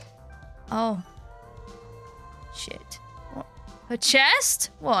 Guess. Oh. Shit. What? Her chest?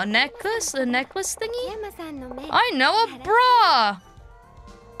 What, a necklace? A necklace thingy? 秋山さんの目 I know, a bra!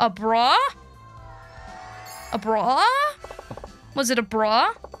 A bra? A bra? Was it a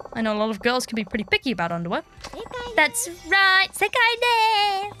bra? I know a lot of girls can be pretty picky about underwear. 正解です That's right, sekai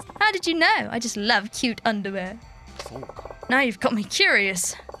desu! How did you know? I just love cute underwear. そうか。 Now you've got me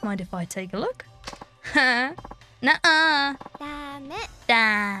curious. Mind if I take a look? Huh? Nuh-uh. ダメ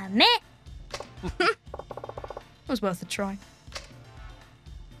Damn it. Was worth a try.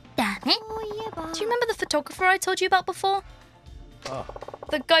 Damn it. そういえば Do you remember the photographer I told you about before? あ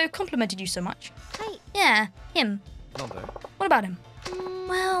The guy who complimented you so much? はい Yeah, him. あ、なんで？ What about him? うーん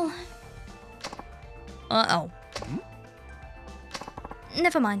Well... Uh-oh.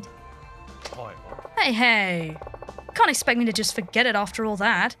 Never mind. はいはい。 Hey, hey. Can't expect me to just forget it after all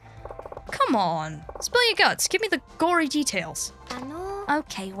that. Come on. Spill your guts. Give me the gory details. あの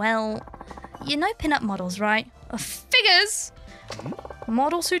Okay, well... You know pin-up models, right? Figures!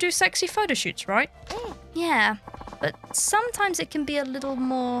 Models who do sexy photo shoots, right? ええ Yeah, but sometimes it can be a little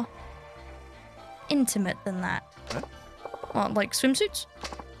more... intimate than that. Eh? What, like swimsuits?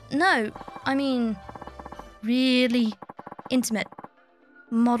 No, I mean... really intimate.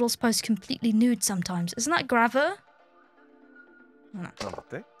 Models pose completely nude sometimes. Isn't that graver? No. なんだっ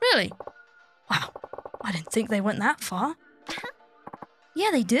て？ Really? Wow, I didn't think they went that far.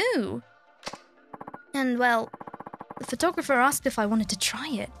 Yeah, they do. And, well, the photographer asked if I wanted to try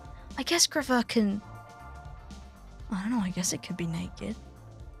it. I guess Graver can... I don't know, I guess it could be naked.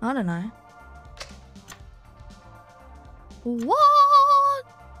 I don't know. What?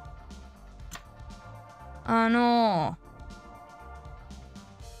 Oh, no.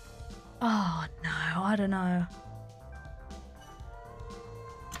 Oh, no, I don't know.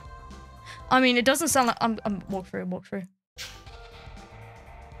 I mean, it doesn't sound like... I'm walk through.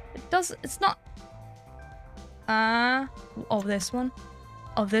 It does... It's not... Oh, this one.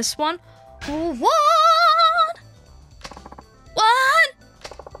 Oh, this one. What? What?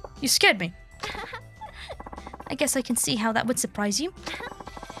 You scared me. I guess I can see how that would surprise you.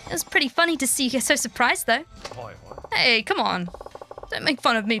 It was pretty funny to see you get so surprised, though. はいはい。 Hey, come on. Don't make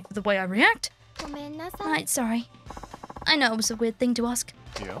fun of me for the way I react. ごめんなさい Right, sorry. I know it was a weird thing to ask.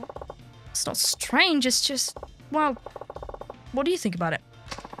 いや。 It's not strange, it's just... Well, what do you think about it?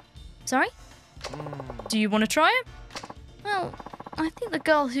 Sorry? うーん。 Do you want to try it? Well, I think the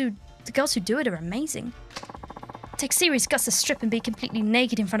girls who do it are amazing. It takes serious guts to strip and be completely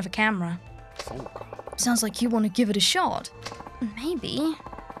naked in front of a camera. そうか。 Sounds like you want to give it a shot. Maybe.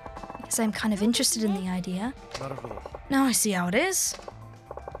 I guess I'm kind of interested in the idea. なるほど。 Now I see how it is.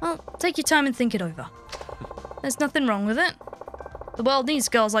 Well, take your time and think it over. There's nothing wrong with it. The world needs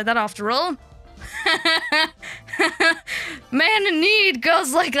girls like that after all. Man in need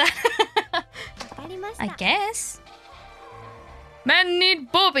girls like that. わかりまし I た guess. Men need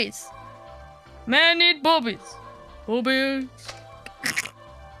boobies. Men need boobies. Boobies.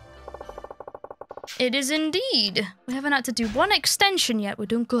 It is indeed. We haven't had to do one extension yet. We're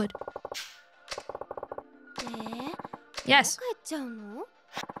doing good. 帰 Yes. っちゃうの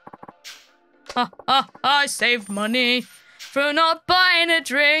I saved money for not buying a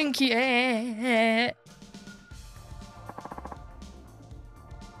drink yet.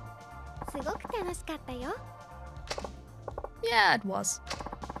 すごく楽しかったよ Yeah, it was.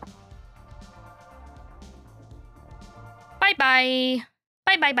 Bye bye.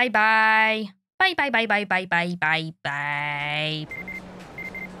 Bye bye bye bye. Bye bye bye bye bye bye bye bye.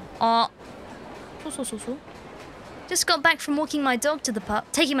 So. Just got back from taking my dog to the park.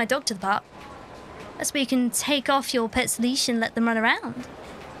 That's where you can take off your pet's leash and let them run around.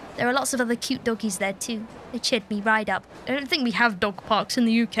 There are lots of other cute doggies there too. They cheered me right up. I don't think we have dog parks in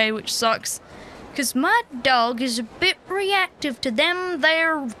the UK, which sucks. Because my dog is a bit reactive to them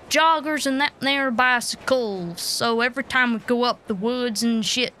there joggers and that there bicycles. So every time we go up the woods and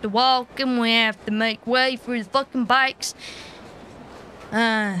shit to walk and we have to make way for the fucking bikes.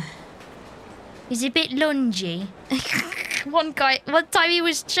 He's a bit lungy. One time he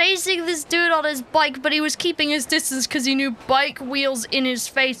was chasing this dude on his bike, but he was keeping his distance because he knew bike wheels in his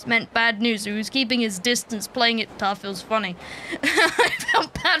face meant bad news. So he was keeping his distance, playing it tough. It was funny. I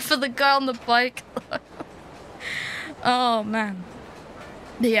felt bad for the guy on the bike. Oh, man.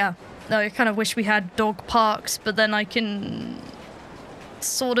 Yeah. No, I kind of wish we had dog parks, but then I can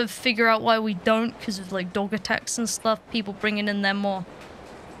sort of figure out why we don't because of, like, dog attacks and stuff. People bringing in their more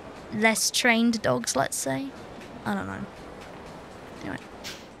less trained dogs, let's say. I don't know. Anyway.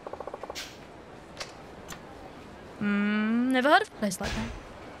 Never heard of a place like that.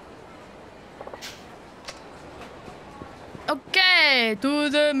 Okay, to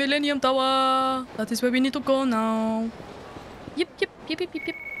the Millennium Tower. That is where we need to go now. Yep.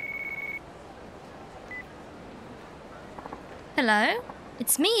 Hello,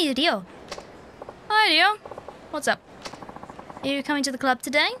 it's me, Ryo. Hi, Ryo. What's up? Are you coming to the club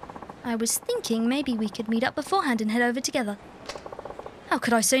today? I was thinking maybe we could meet up beforehand and head over together. How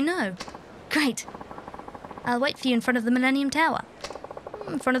could I say no? Great. I'll wait for you in front of the Millennium Tower.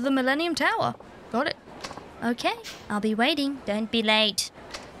 In front of the Millennium Tower. Got it. Okay, I'll be waiting. Don't be late.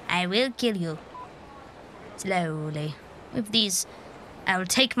 I will kill you. Slowly. With these, I will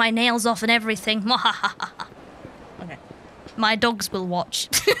take my nails off and everything. Okay. My dogs will watch.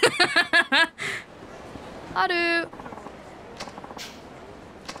 Haru.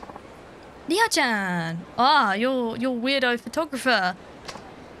 Ria-chan. Ah, you're weirdo photographer.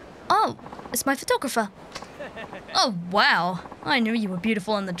 Oh, it's my photographer. Oh, wow. I knew you were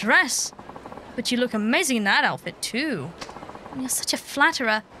beautiful in the dress. But you look amazing in that outfit, too. You're such a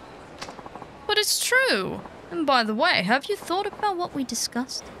flatterer. But it's true. And by the way, have you thought about what we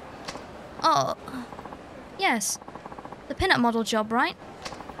discussed? Oh, yes. The pinup model job, right?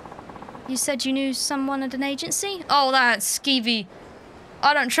 You said you knew someone at an agency? Oh, that's skeevy.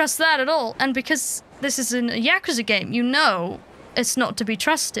 I don't trust that at all. And because this is a Yakuza game, you know it's not to be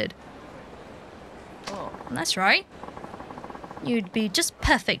trusted. Oh, that's right. You'd be just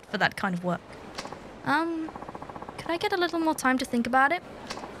perfect for that kind of work. Could I get a little more time to think about it?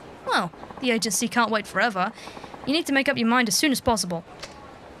 Well, the agency can't wait forever. You need to make up your mind as soon as possible.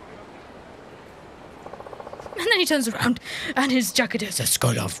 And then he turns around, and his jacket is a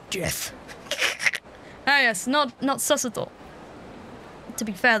skull of death. Ah yes, not sus at all. To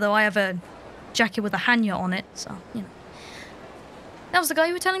be fair though, I have a jacket with a hanya on it, so, you know. That was the guy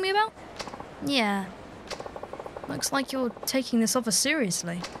you were telling me about? Yeah. Looks like you're taking this offer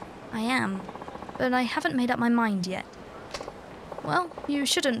seriously. I am, but I haven't made up my mind yet. Well, you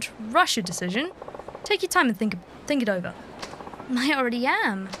shouldn't rush your decision. Take your time and think it over. I already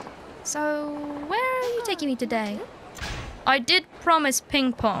am. So, where are you taking me today? I did promise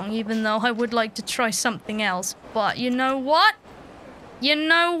ping pong, even though I would like to try something else. But you know what? You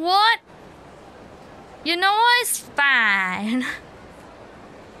know what? You know what? It's fine.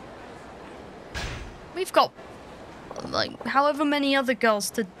 We've got, like, however many other girls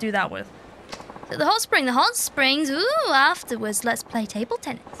to do that with. So the hot springs. Ooh, afterwards, let's play table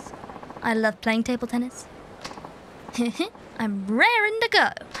tennis. I love playing table tennis. I'm raring to go.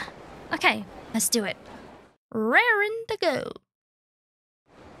 Okay, let's do it. Raring to go.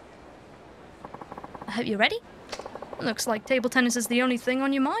 I hope you're ready. Looks like table tennis is the only thing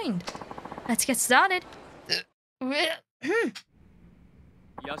on your mind. Let's get started.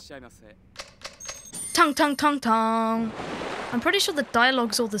 Tongue, tongue, tongue, tongue. I'm pretty sure the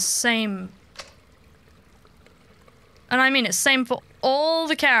dialogue's all the same. And I mean it's same for all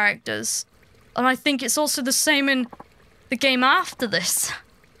the characters. And I think it's also the same in the game after this.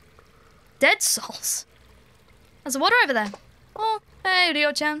 Dead Souls. There's a water over there. Oh, hey,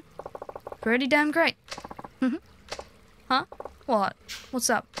 Ryo-chan. Pretty damn great. Huh? What? What's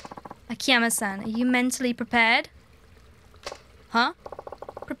up? Akiyama-san, are you mentally prepared? Huh?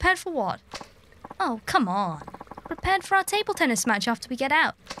 Prepared for what? Oh, come on. Prepared for our table tennis match after we get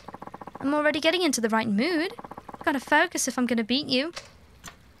out. I'm already getting into the right mood. Gotta focus if I'm gonna beat you.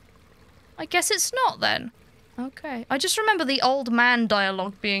 I guess it's not then. Okay. I just remember the old man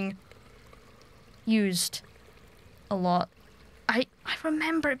dialogue being used a lot. I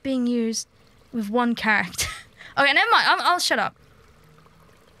remember it being used with one character. Okay, never mind. I'll shut up.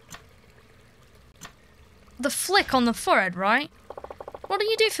 The flick on the forehead, right? What'll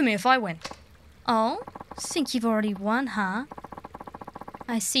you do for me if I win? Oh? Think you've already won, huh?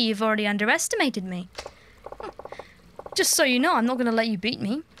 I see you've already underestimated me. Just so you know, I'm not going to let you beat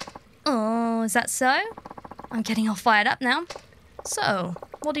me. Oh, is that so? I'm getting all fired up now. So,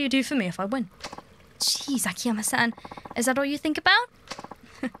 what do you do for me if I win? Jeez, Akiyama-san, is that all you think about?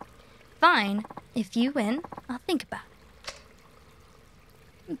 Fine. If you win, I'll think about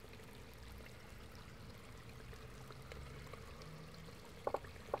it.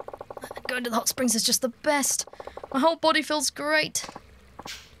 Going to the hot springs is just the best. My whole body feels great.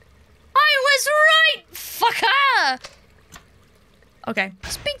 I was right! Fucker! Okay,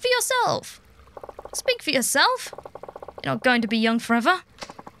 speak for yourself. Speak for yourself. You're not going to be young forever.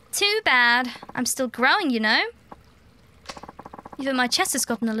 Too bad. I'm still growing, you know. Even my chest has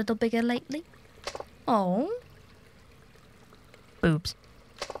gotten a little bigger lately. Oh. Boobs.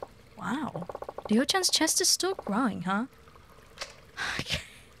 Wow. Ryo-chan's chest is still growing, huh? Okay.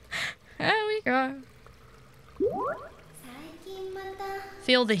 There we go.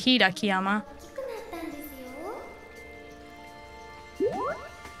 Feel the heat, Akiyama.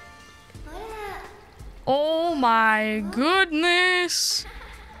 my goodness.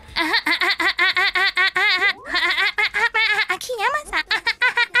 Akiyama-san.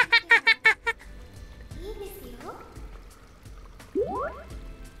 いいですよ。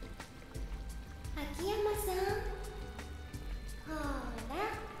秋山さん。ほら。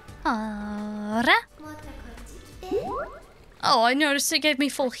Hora. もっとこっち来て。 Oh, I noticed it gave me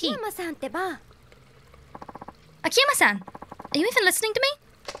full 秋 heat. 山さんってば。Akiyama-san, are you even listening to me?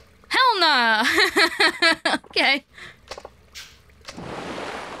 Hell nah. Okay.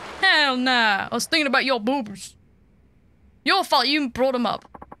 Hell nah. I was thinking about your boobs. Your fault you brought them up.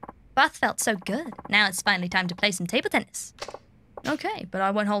 Bath felt so good. Now it's finally time to play some table tennis. Okay, but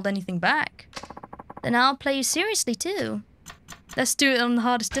I won't hold anything back. Then I'll play you seriously too. Let's do it on the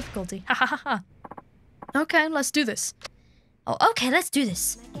hardest difficulty. Ha ha ha ha. Okay, let's do this. Oh, okay, let's do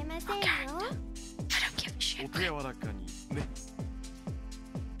this. 負けませんよ。 I don't give a shit. お手柔らかにね。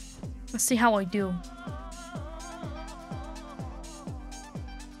 Let's see how I do.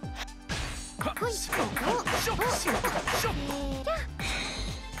 ほい。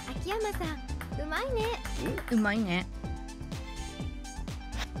秋山さん、うまいね。うまいね。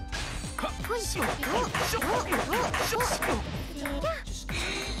ほい。秋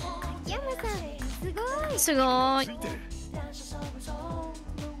山さん、すごい。すごい。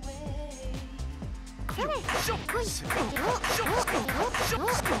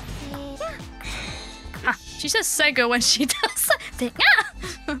Ah, she says Sega when she does something.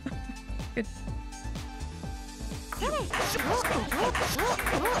 Ah! Good.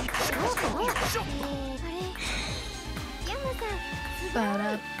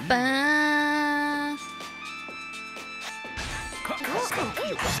 Ba-da-ba.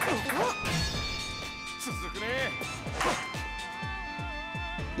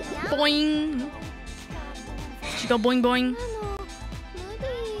 Boing. She go boing boing.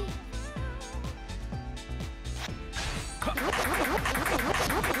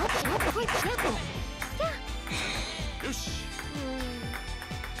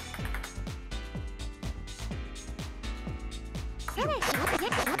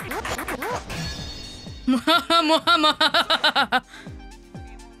 Muhammad.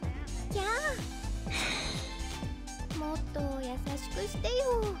 キャー。もっと優しくしてよ。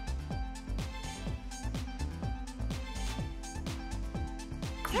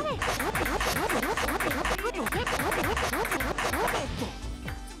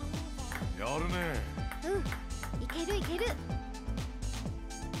やるね。うん、いけるいける。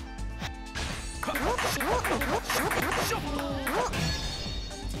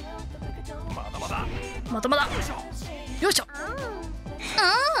まだまだ。まだまだ。よいしょ。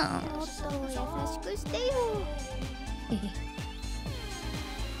あもっと優しくしてよ。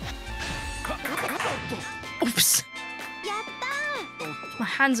あ。Oops. やった My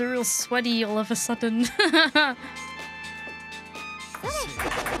hands are real sweaty all of a sudden.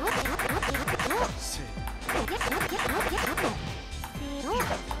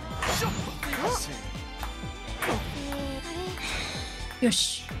 よ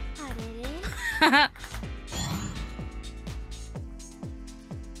し。あれれ。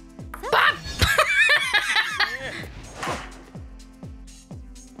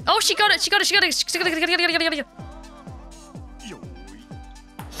Oh, she got it. She got it. She got it. She got it. She got it. She got it. She got it. よ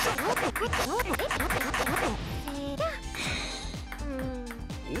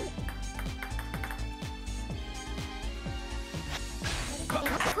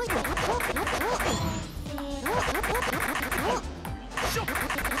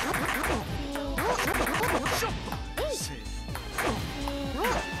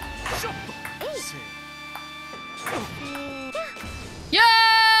Yeah!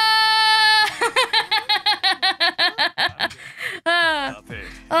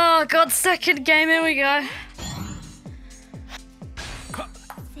 Oh, God, second game. Here we go.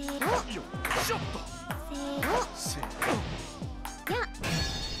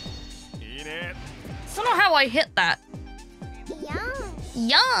 いいね。 Don't know how I hit that. やん。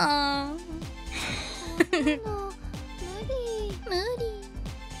 Yeah. 無理。無理。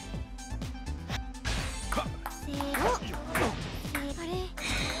あ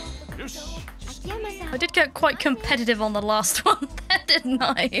れ。よし。秋山さん。 I did get quite competitive on the last one, didn't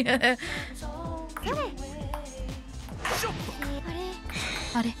I? あれ。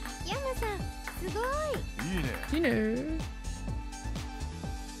あれ。秋山さん、すごい。いいね。 You know.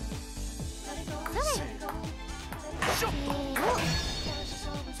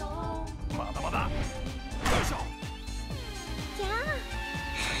 まだまだ。よいしょ。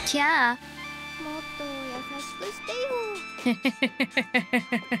キャー。 Yeah. もっと優しくしてよ。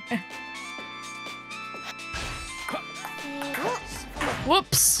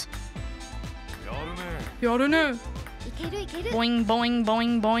 Whoops. やるね。やるね。いけるいける。ボインボインボイ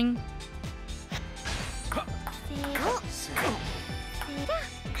ンボイン。せーの。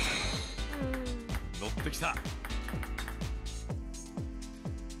乗ってきた。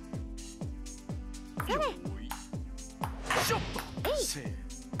それ。ショット。せー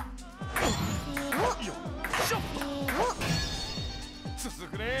よショット。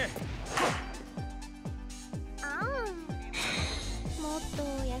続くね。あん。もっと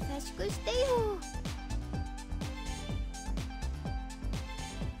優しくしてよ。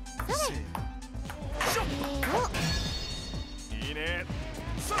それ。ショット。いいね。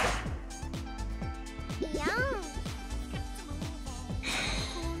それ。いやん。こ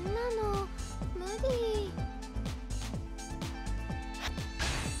んなの無理。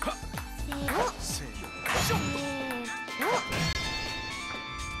せーよショット。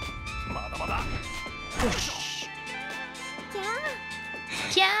まだまだ。キャー。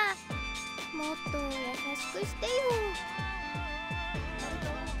キャもっと優しくしてよ。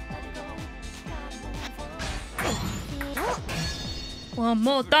ー。One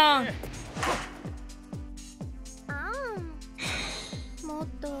more time。あん。もっ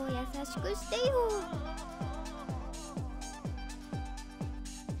と優しくしてよ。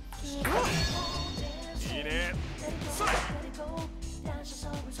いいね。それ。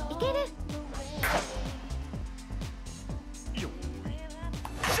いける。よ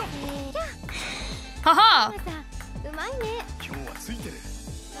ショット。はは。マサ、うまいね。今日はついてる。そ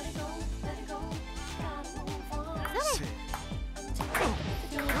れ。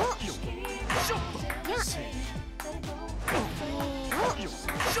よショット。や。せーよ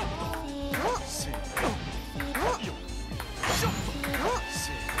ショット。せーよショット。せーよショット。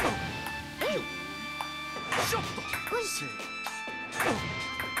せーよショット。せー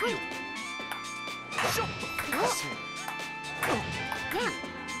や。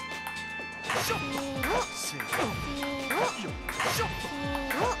ショット。せーよショット。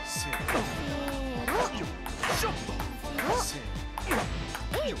せーよショット。せ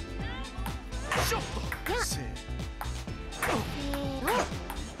ーよショット。せー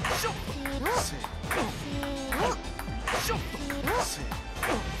ショット。せーショット。せー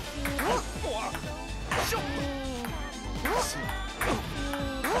おわショット。せー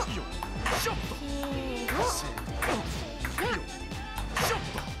よショット。せーよショッ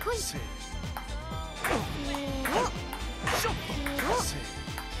ト。せーショット。せ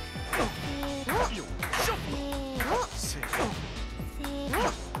ーよショット。せーよ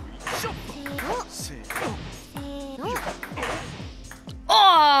ショット。せー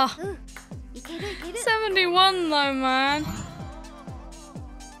Oh, いけるいける。 71 though, man.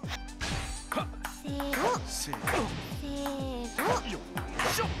 せーせーの。よ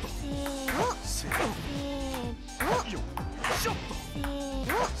ショット。せーよショット。せーよショッ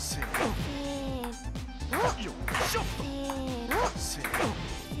ト。せーよショット。せーよ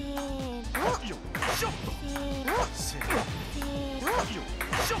ショット。せーよショット。せーよ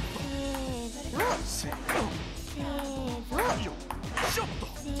ショット。せーよショット。せーよショット。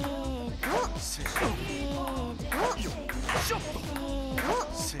せーよショット。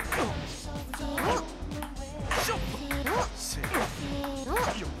せーよショット。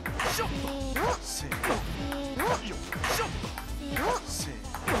せーよショッ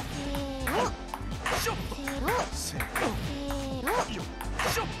ト。せーよショ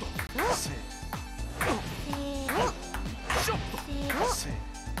ット。せ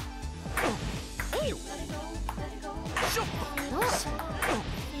ーよショット。せー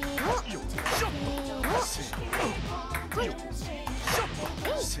よショット。せーよショット。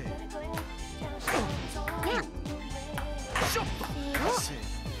せーショット。せーショット。せー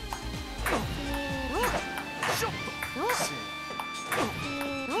シ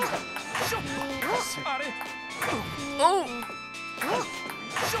ョット。せーあれ Oh, シ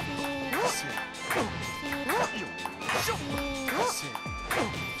ョット。せーよショット。せー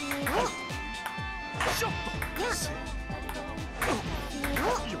ショット。せー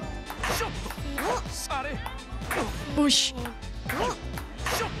よショット。あれ push. ショッ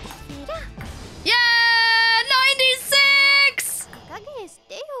ト。 Yeah, 96. 加減し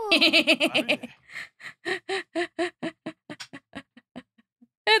てよ。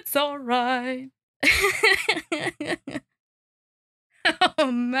It's all right.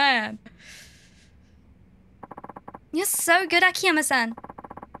 Oh man. You're so good, Akiyama-san.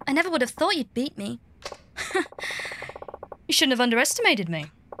 I never would have thought you'd beat me. You shouldn't have underestimated me.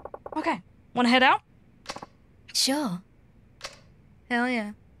 Okay, wanna head out? Sure. Hell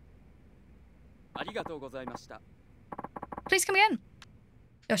yeah. ありがとうございました。 Please come again.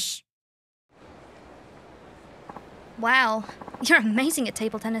 Yosh. Wow, you're amazing at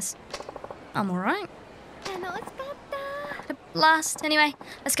table tennis. I'm alright. 楽しかった。 A blast. Anyway,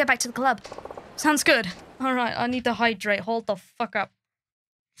 let's get back to the club. Sounds good. Alright, I need to hydrate. Hold the fuck up.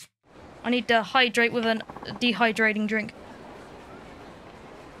 I need to hydrate with a dehydrating drink.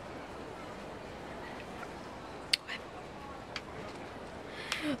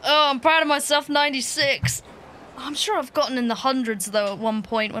 Oh, I'm proud of myself, 96. I'm sure I've gotten in the hundreds, though, at one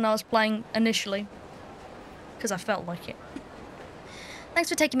point when I was playing initially. Because I felt like it. Thanks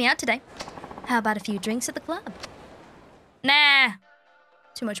for taking me out today. How about a few drinks at the club? Nah.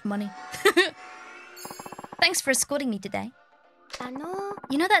 Too much money. Thanks for escorting me today.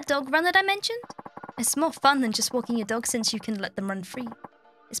 You know that dog run that I mentioned? It's more fun than just walking your dog since you can let them run free.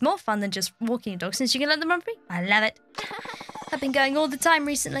 It's more fun than just walking your dog since you can let them run free. I love it. I've been going all the time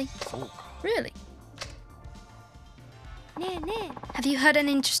recently. Really? Have you heard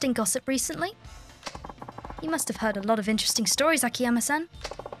any interesting gossip recently? You must have heard a lot of interesting stories, Akiyama-san.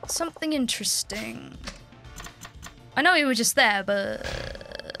 Something interesting. I know you were just there, but...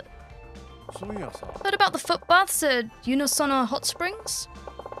 Heard about the foot baths at Yunosono Hot Springs?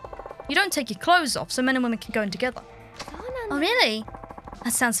 You don't take your clothes off, so men and women can go in together. Oh, really?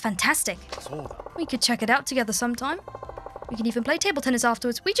 That sounds fantastic. We could check it out together sometime. We can even play table tennis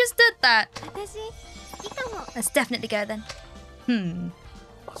afterwards. We just did that. Let's definitely go then.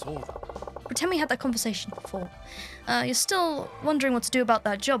 Pretend we had that conversation before. You're still wondering what to do about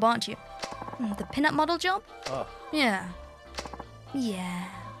that job, aren't you? The pin-up model job? Yeah. Yeah.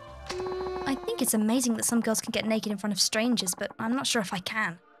 I think it's amazing that some girls can get naked in front of strangers, but I'm not sure if I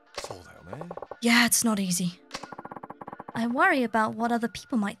can. Yeah, it's not easy. I worry about what other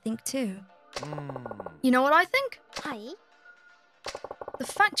people might think too. You know what I think? The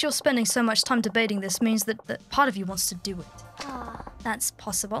fact you're spending so much time debating this means that part of you wants to do it. That's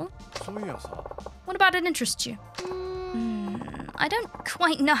possible. What about it interests you? I don't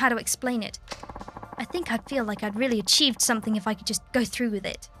quite know how to explain it. I think I'd feel like I'd really achieved something if I could just go through with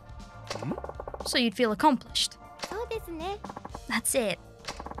it. So you'd feel accomplished. That's it.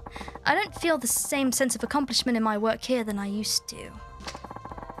 I don't feel the same sense of accomplishment in my work here than I used to.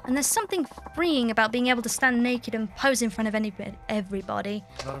 And there's something freeing about being able to stand naked and pose in front of everybody.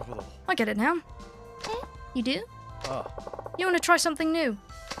 I get it now. You do? You want to try something new?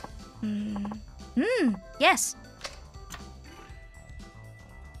 Yes.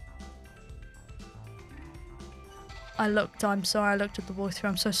 I'm sorry, I looked at the walkthrough,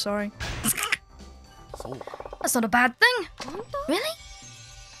 I'm so sorry. That's not a bad thing. Really?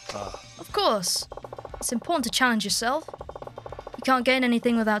 Of course. It's important to challenge yourself. You can't gain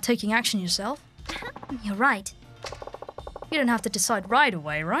anything without taking action yourself. You're right. You don't have to decide right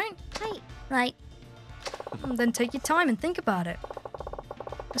away, right? Right. Then take your time and think about it.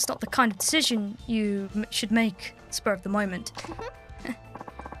 It's not the kind of decision you should make spur of the moment.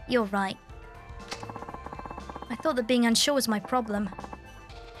 You're right. I thought that being unsure was my problem.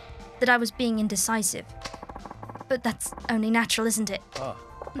 That I was being indecisive. But that's only natural, isn't it?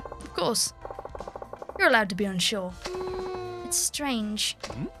 Of course. You're allowed to be unsure. It's strange.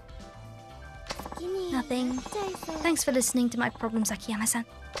 Nothing. Thanks for listening to my problems, Akiyama-san.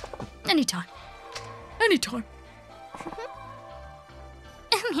 Anytime. Anytime.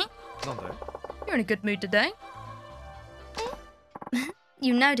 You're in a good mood today.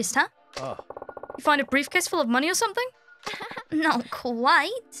 You noticed, huh? You find a briefcase full of money or something? Not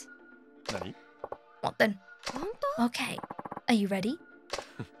quite. What then? Okay. Are you ready?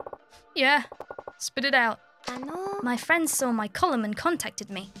 Yeah. Spit it out. My friend saw my column and contacted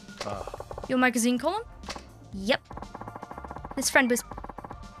me. Your magazine column? Yep. This friend was...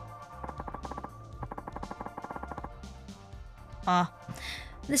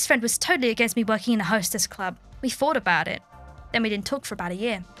 This friend was totally against me working in a hostess club. We fought about it. Then we didn't talk for about a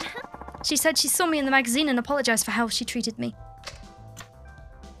year. She said she saw me in the magazine and apologized for how she treated me.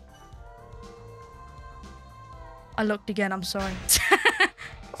 I looked again, I'm sorry.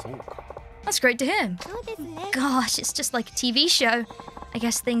 That's great to hear. Gosh, it's just like a TV show. I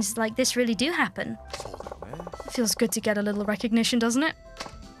guess things like this really do happen. It feels good to get a little recognition, doesn't it?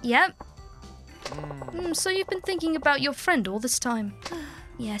 Yep. So you've been thinking about your friend all this time?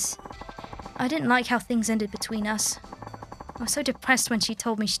 Yes. I didn't like how things ended between us. I was so depressed when she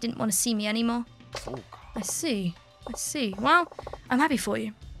told me she didn't want to see me anymore. I see. Well, I'm happy for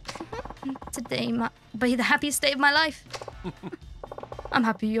you. Today might be the happiest day of my life. I'm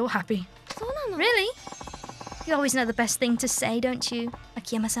happy you're happy. Really? You always know the best thing to say, don't you,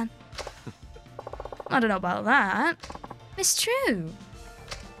 Akiyama-san? I don't know about that. It's true.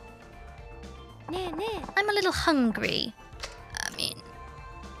 I'm a little hungry. I mean,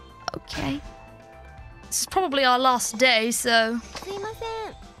 okay. This is probably our last day, so...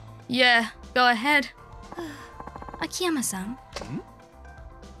 Yeah, go ahead. Akiyama-san,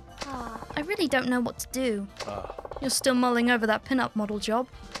 Ah, I really don't know what to do. You're still mulling over that pin-up model job?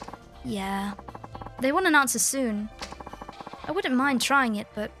 Yeah. They want an answer soon. I wouldn't mind trying it,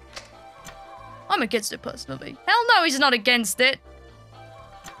 but... I'm against it personally. Hell no, he's not against it!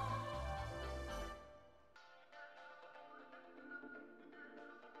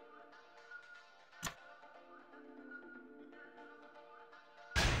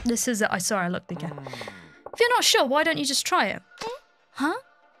 This is it. I looked again. If you're not sure, why don't you just try it? Huh?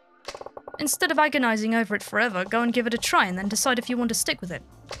 Instead of agonizing over it forever, go and give it a try and then decide if you want to stick with it.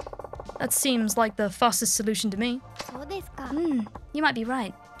 That seems like the fastest solution to me. そうですか。 You might be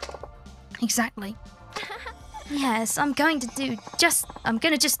right. Exactly. Yes, I'm gonna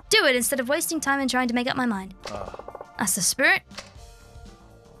just do it instead of wasting time and trying to make up my mind. That's the spirit.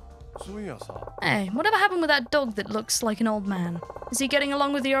 そういやさ、 Hey, whatever happened with that dog that looks like an old man? Is he getting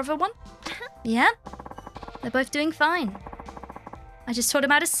along with the other one? Yeah? They're both doing fine. I just taught him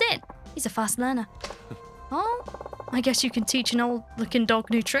how to sit. He's a fast learner. Oh, I guess you can teach an old-looking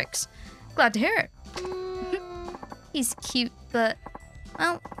dog new tricks. Glad to hear it. He's cute, but,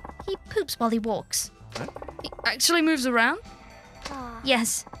 well, he poops while he walks. He actually moves around? あ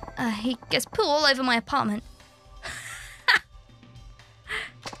Yes. He gets poo all over my apartment.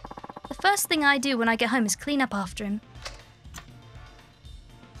 The first thing I do when I get home is clean up after him.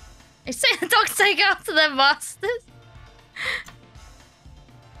 They say the dogs take after their masters.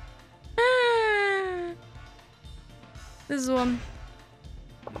 This one.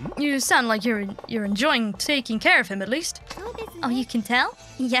 You sound like you're enjoying taking care of him, at least. そうですね。 Oh, you can tell?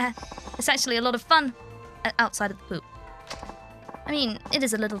 Yeah, it's actually a lot of fun outside of the poop. I mean, it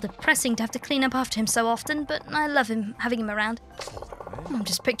is a little depressing to have to clean up after him so often, but I love having him around. そうだよね。 I'm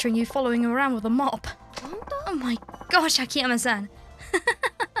just picturing you following him around with a mop. 本当？ Oh my gosh, Akiyama-san.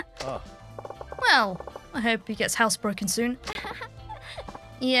 あ Well, I hope he gets housebroken soon.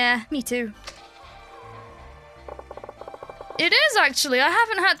 Yeah, me too. It is actually. I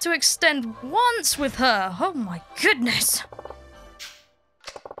haven't had to extend once with her. Oh my goodness.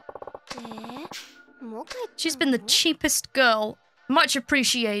 もう帰ったの？ She's been the cheapest girl. Much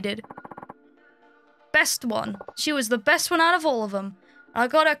appreciated. Best one. She was the best one out of all of them. I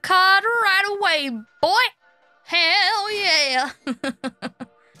got a card right away, boy. Hell yeah.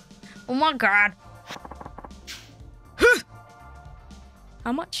 Oh my god.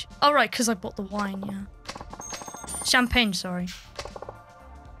 How much? Oh, right, because I bought the wine, yeah. Champagne, sorry.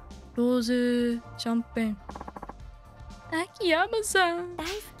 Rose, champagne. Akiyama-san. 大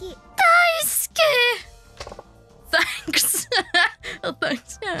好き。 Daisuke! Thanks. Oh,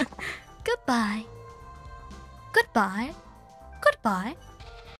 thanks. Yeah. Goodbye. Goodbye. Goodbye.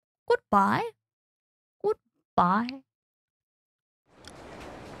 Goodbye. Goodbye.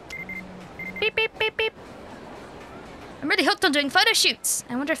 Beep, beep, beep, beep. I'm really hooked on doing photo shoots.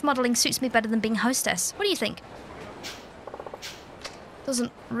 I wonder if modeling suits me better than being hostess. What do you think?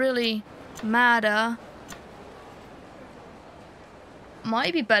 Doesn't really matter.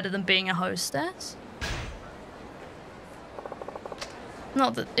 Might be better than being a hostess.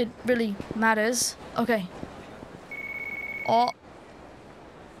 Not that it really matters. Okay. Oh.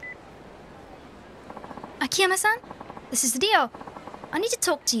 Akiyama-san? This is Rio. I need to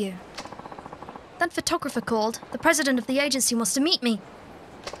talk to you. That photographer called. The president of the agency wants to meet me.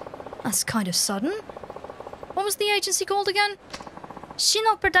 That's kind of sudden. What was the agency called again?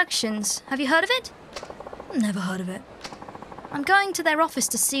 Shino Productions. Have you heard of it? Never heard of it. I'm going to their office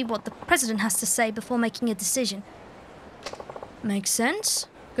to see what the president has to say before making a decision. Makes sense.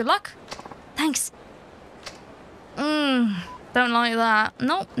 Good luck. Thanks. Don't like that.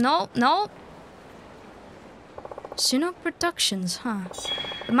 Nope, nope, nope. Shino Productions, huh?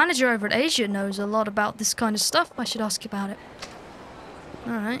 The manager over at Asia knows a lot about this kind of stuff. I should ask about it.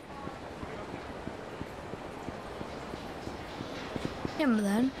 Alright. Him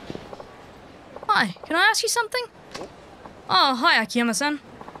then. Hi, can I ask you something? Oh, hi Akiyama-san.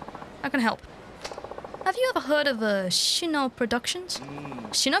 How can I help? Have you ever heard of Shino Productions?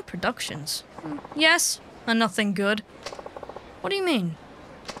 Shino Productions? Yes, and nothing good. What do you mean?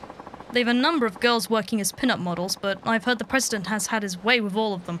 They've a number of girls working as pin-up models, but I've heard the president has had his way with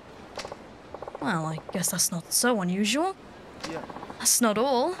all of them. Well, I guess that's not so unusual. Yeah. That's not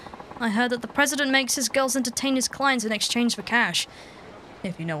all. I heard that the president makes his girls entertain his clients in exchange for cash.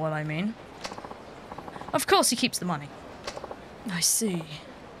 If you know what I mean. Of course he keeps the money. I see.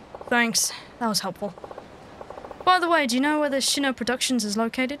 Thanks. That was helpful. By the way, do you know where the Shino Productions is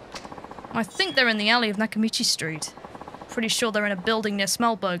located? I think they're in the alley of Nakamichi Street. Pretty sure they're in a building near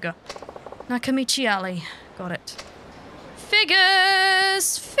Smellburger. Nakamichi Alley. Got it.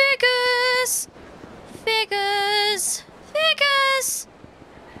 Figures! Figures! Figures! Figures! Figures!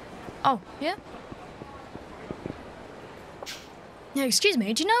 Oh, yeah? Yeah, excuse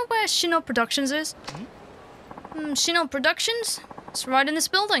me, do you know where Shino Productions is? Shino Productions? It's right in this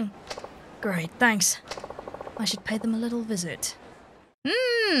building. Great, thanks. I should pay them a little visit.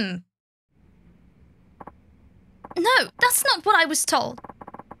 No, that's not what I was told.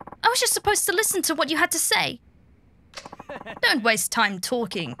 I was just supposed to listen to what you had to say. Don't waste time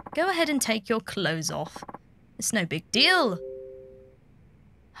talking. Go ahead and take your clothes off. It's no big deal.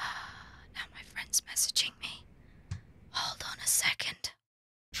 Now my friend's messaging me. Hold on a second.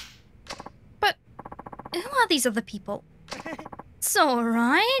 But who are these other people? It's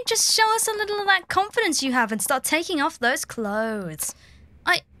alright. Just show us a little of that confidence you have and start taking off those clothes.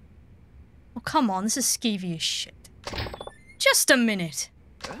 Oh, come on. This is skeevy as shit. Just a minute.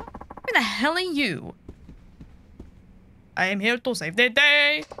 Who the hell are you? I am here to save the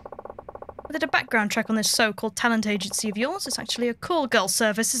day. I did a background check on this so-called talent agency of yours. It's actually a call girl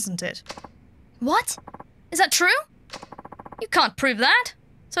service, isn't it? What? Is that true? You can't prove that.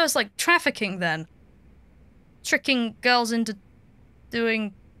 So it's like trafficking then. Tricking girls into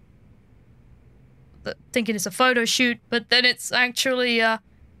doing... thinking it's a photo shoot, but then it's actually,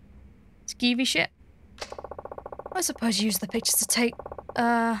 skeevy shit. I suppose you use the pictures to take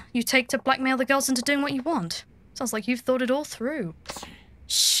to blackmail the girls into doing what you want. Sounds like you've thought it all through.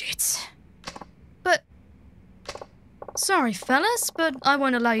 Shit. But... sorry, fellas, but I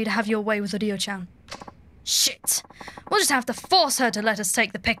won't allow you to have your way with Ryo-chan. Shit. We'll just have to force her to let us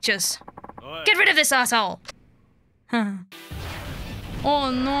take the pictures. Get rid of this asshole! Huh.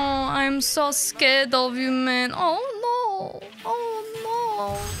 Oh no, I'm so scared of you, man. Oh no. Oh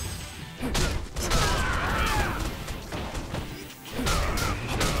no.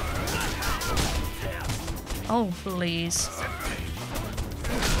 Oh, please.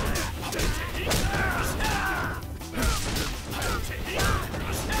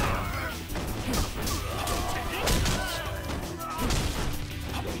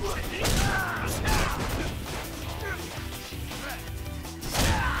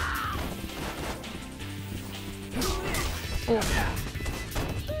 Oh.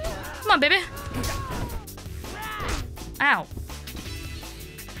 Come on, baby. Ow.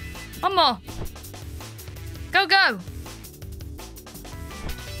 One more. Go, go!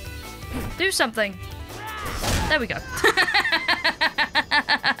 Do something. There we go.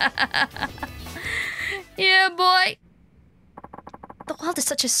 Yeah, boy. The world is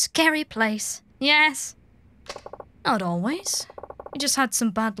such a scary place. Yes. Not always. You just had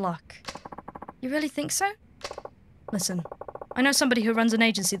some bad luck. You really think so? Listen, I know somebody who runs an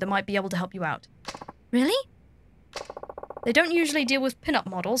agency that might be able to help you out. Really? They don't usually deal with pin-up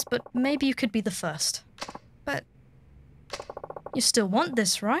models, but maybe you could be the first. But you still want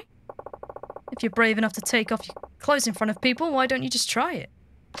this, right? If you're brave enough to take off your clothes in front of people, why don't you just try it?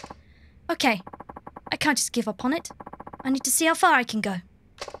 Okay, I can't just give up on it. I need to see how far I can go.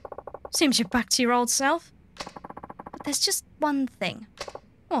 Seems you're back to your old self. But there's just one thing.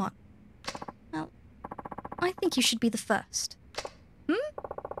 What? Well, I think you should be the first.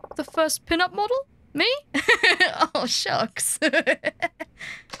 The first pin-up model? Me? Oh, shucks.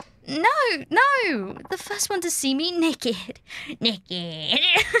 No! The first one to see me naked. Naked.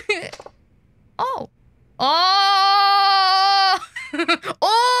 Oh. Oh!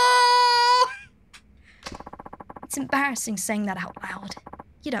 Oh! It's embarrassing saying that out loud.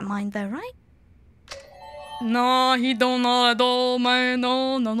 You don't mind though, right? No, he don't know at all, man.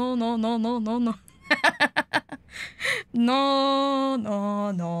 No. No. Nah.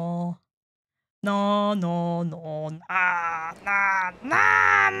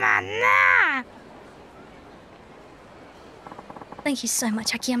 Thank you so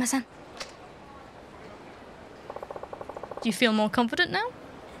much, Akiyama-san. Do you feel more confident now?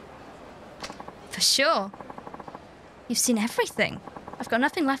 For sure. You've seen everything. I've got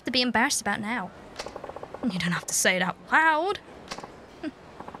nothing left to be embarrassed about now. You don't have to say it out loud.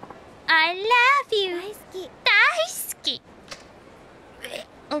 I love you. Daisuki.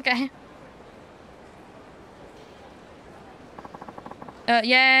 Okay.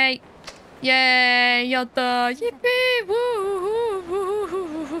 Yay! Yay! Yatta! Yippee! Woo!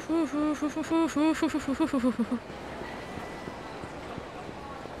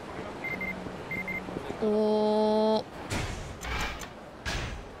 Oh.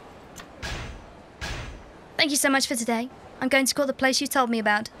 Thank you so much for today. I'm going to call the place you told me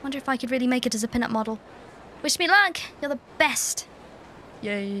about. Wonder if I could really make it as a pin-up model. Wish me luck. You're the best.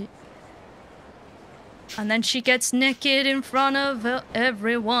 Yay. And then she gets naked in front of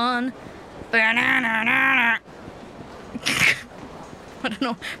everyone. I don't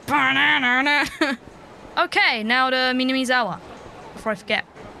know. Okay, now to Minamizawa. Before I forget.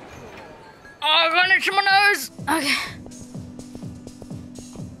 Oh, I got an itch in my nose! Okay.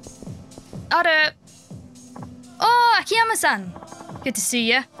 Oh, Akiyama-san. Good to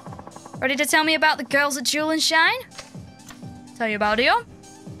see you. Ready to tell me about the girls at Jewel and Shine? Tell you about Rio?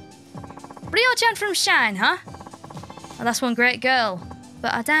 Rio-chan from Shine, huh? Well, that's one great girl.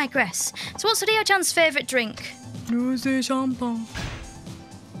 But I digress. So what's Rio-chan's favourite drink? Rosé champagne.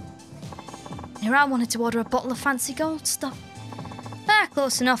 Here I wanted to order a bottle of fancy gold stuff. Ah,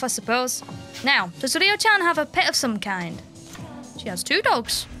 close enough, I suppose. Now, does Rio-chan have a pet of some kind? She has 2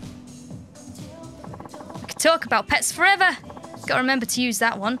 dogs. I could talk about pets forever. Gotta remember to use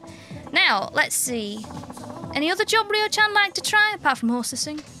that one. Now, let's see. Any other job Rio-chan like to try, apart from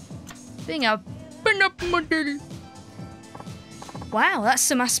hostessing? Being a pin-up model. Wow, that's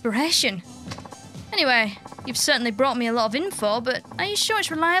some aspiration. Anyway, you've certainly brought me a lot of info, but are you sure it's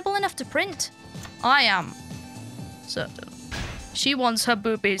reliable enough to print? I am certain. She wants her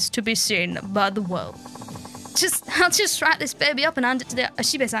boobies to be seen by the world. I'll just wrap this baby up and hand it to the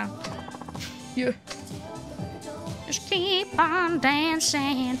Ashibe-san. Yeah. Just keep on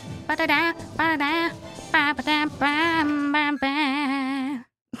dancing. Ba-da-da, ba-da-da, ba-ba-da, ba-ba-ba.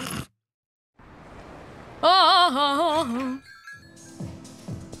 Oh.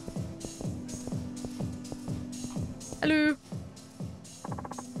 Hello.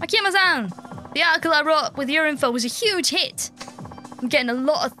 Akiyama-san! The article I wrote with your info was a huge hit. I'm getting a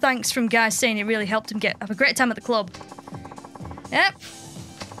lot of thanks from guys saying it really helped him have a great time at the club. Yep.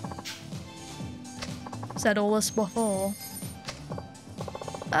 Said all this before.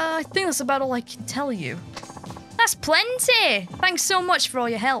 I think that's about all I can tell you. That's plenty! Thanks so much for all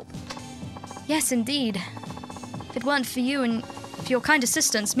your help. Yes, indeed. If it weren't for you and for your kind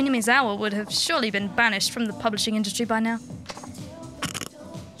assistance, Minamizawa would have surely been banished from the publishing industry by now.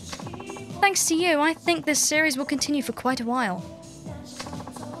 Thanks to you, I think this series will continue for quite a while.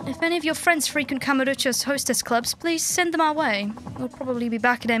 If any of your friends frequent Kamurocho's hostess clubs, please send them our way. We'll probably be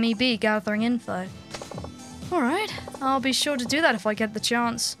back at MEB gathering info. Alright, I'll be sure to do that if I get the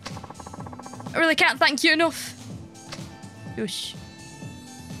chance. I really can't thank you enough. Whoosh.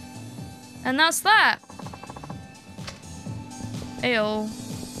 And that's that. Ayo.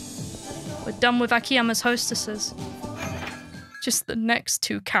 We're done with Akiyama's hostesses. Just the next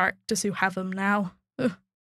 2 characters who have them now.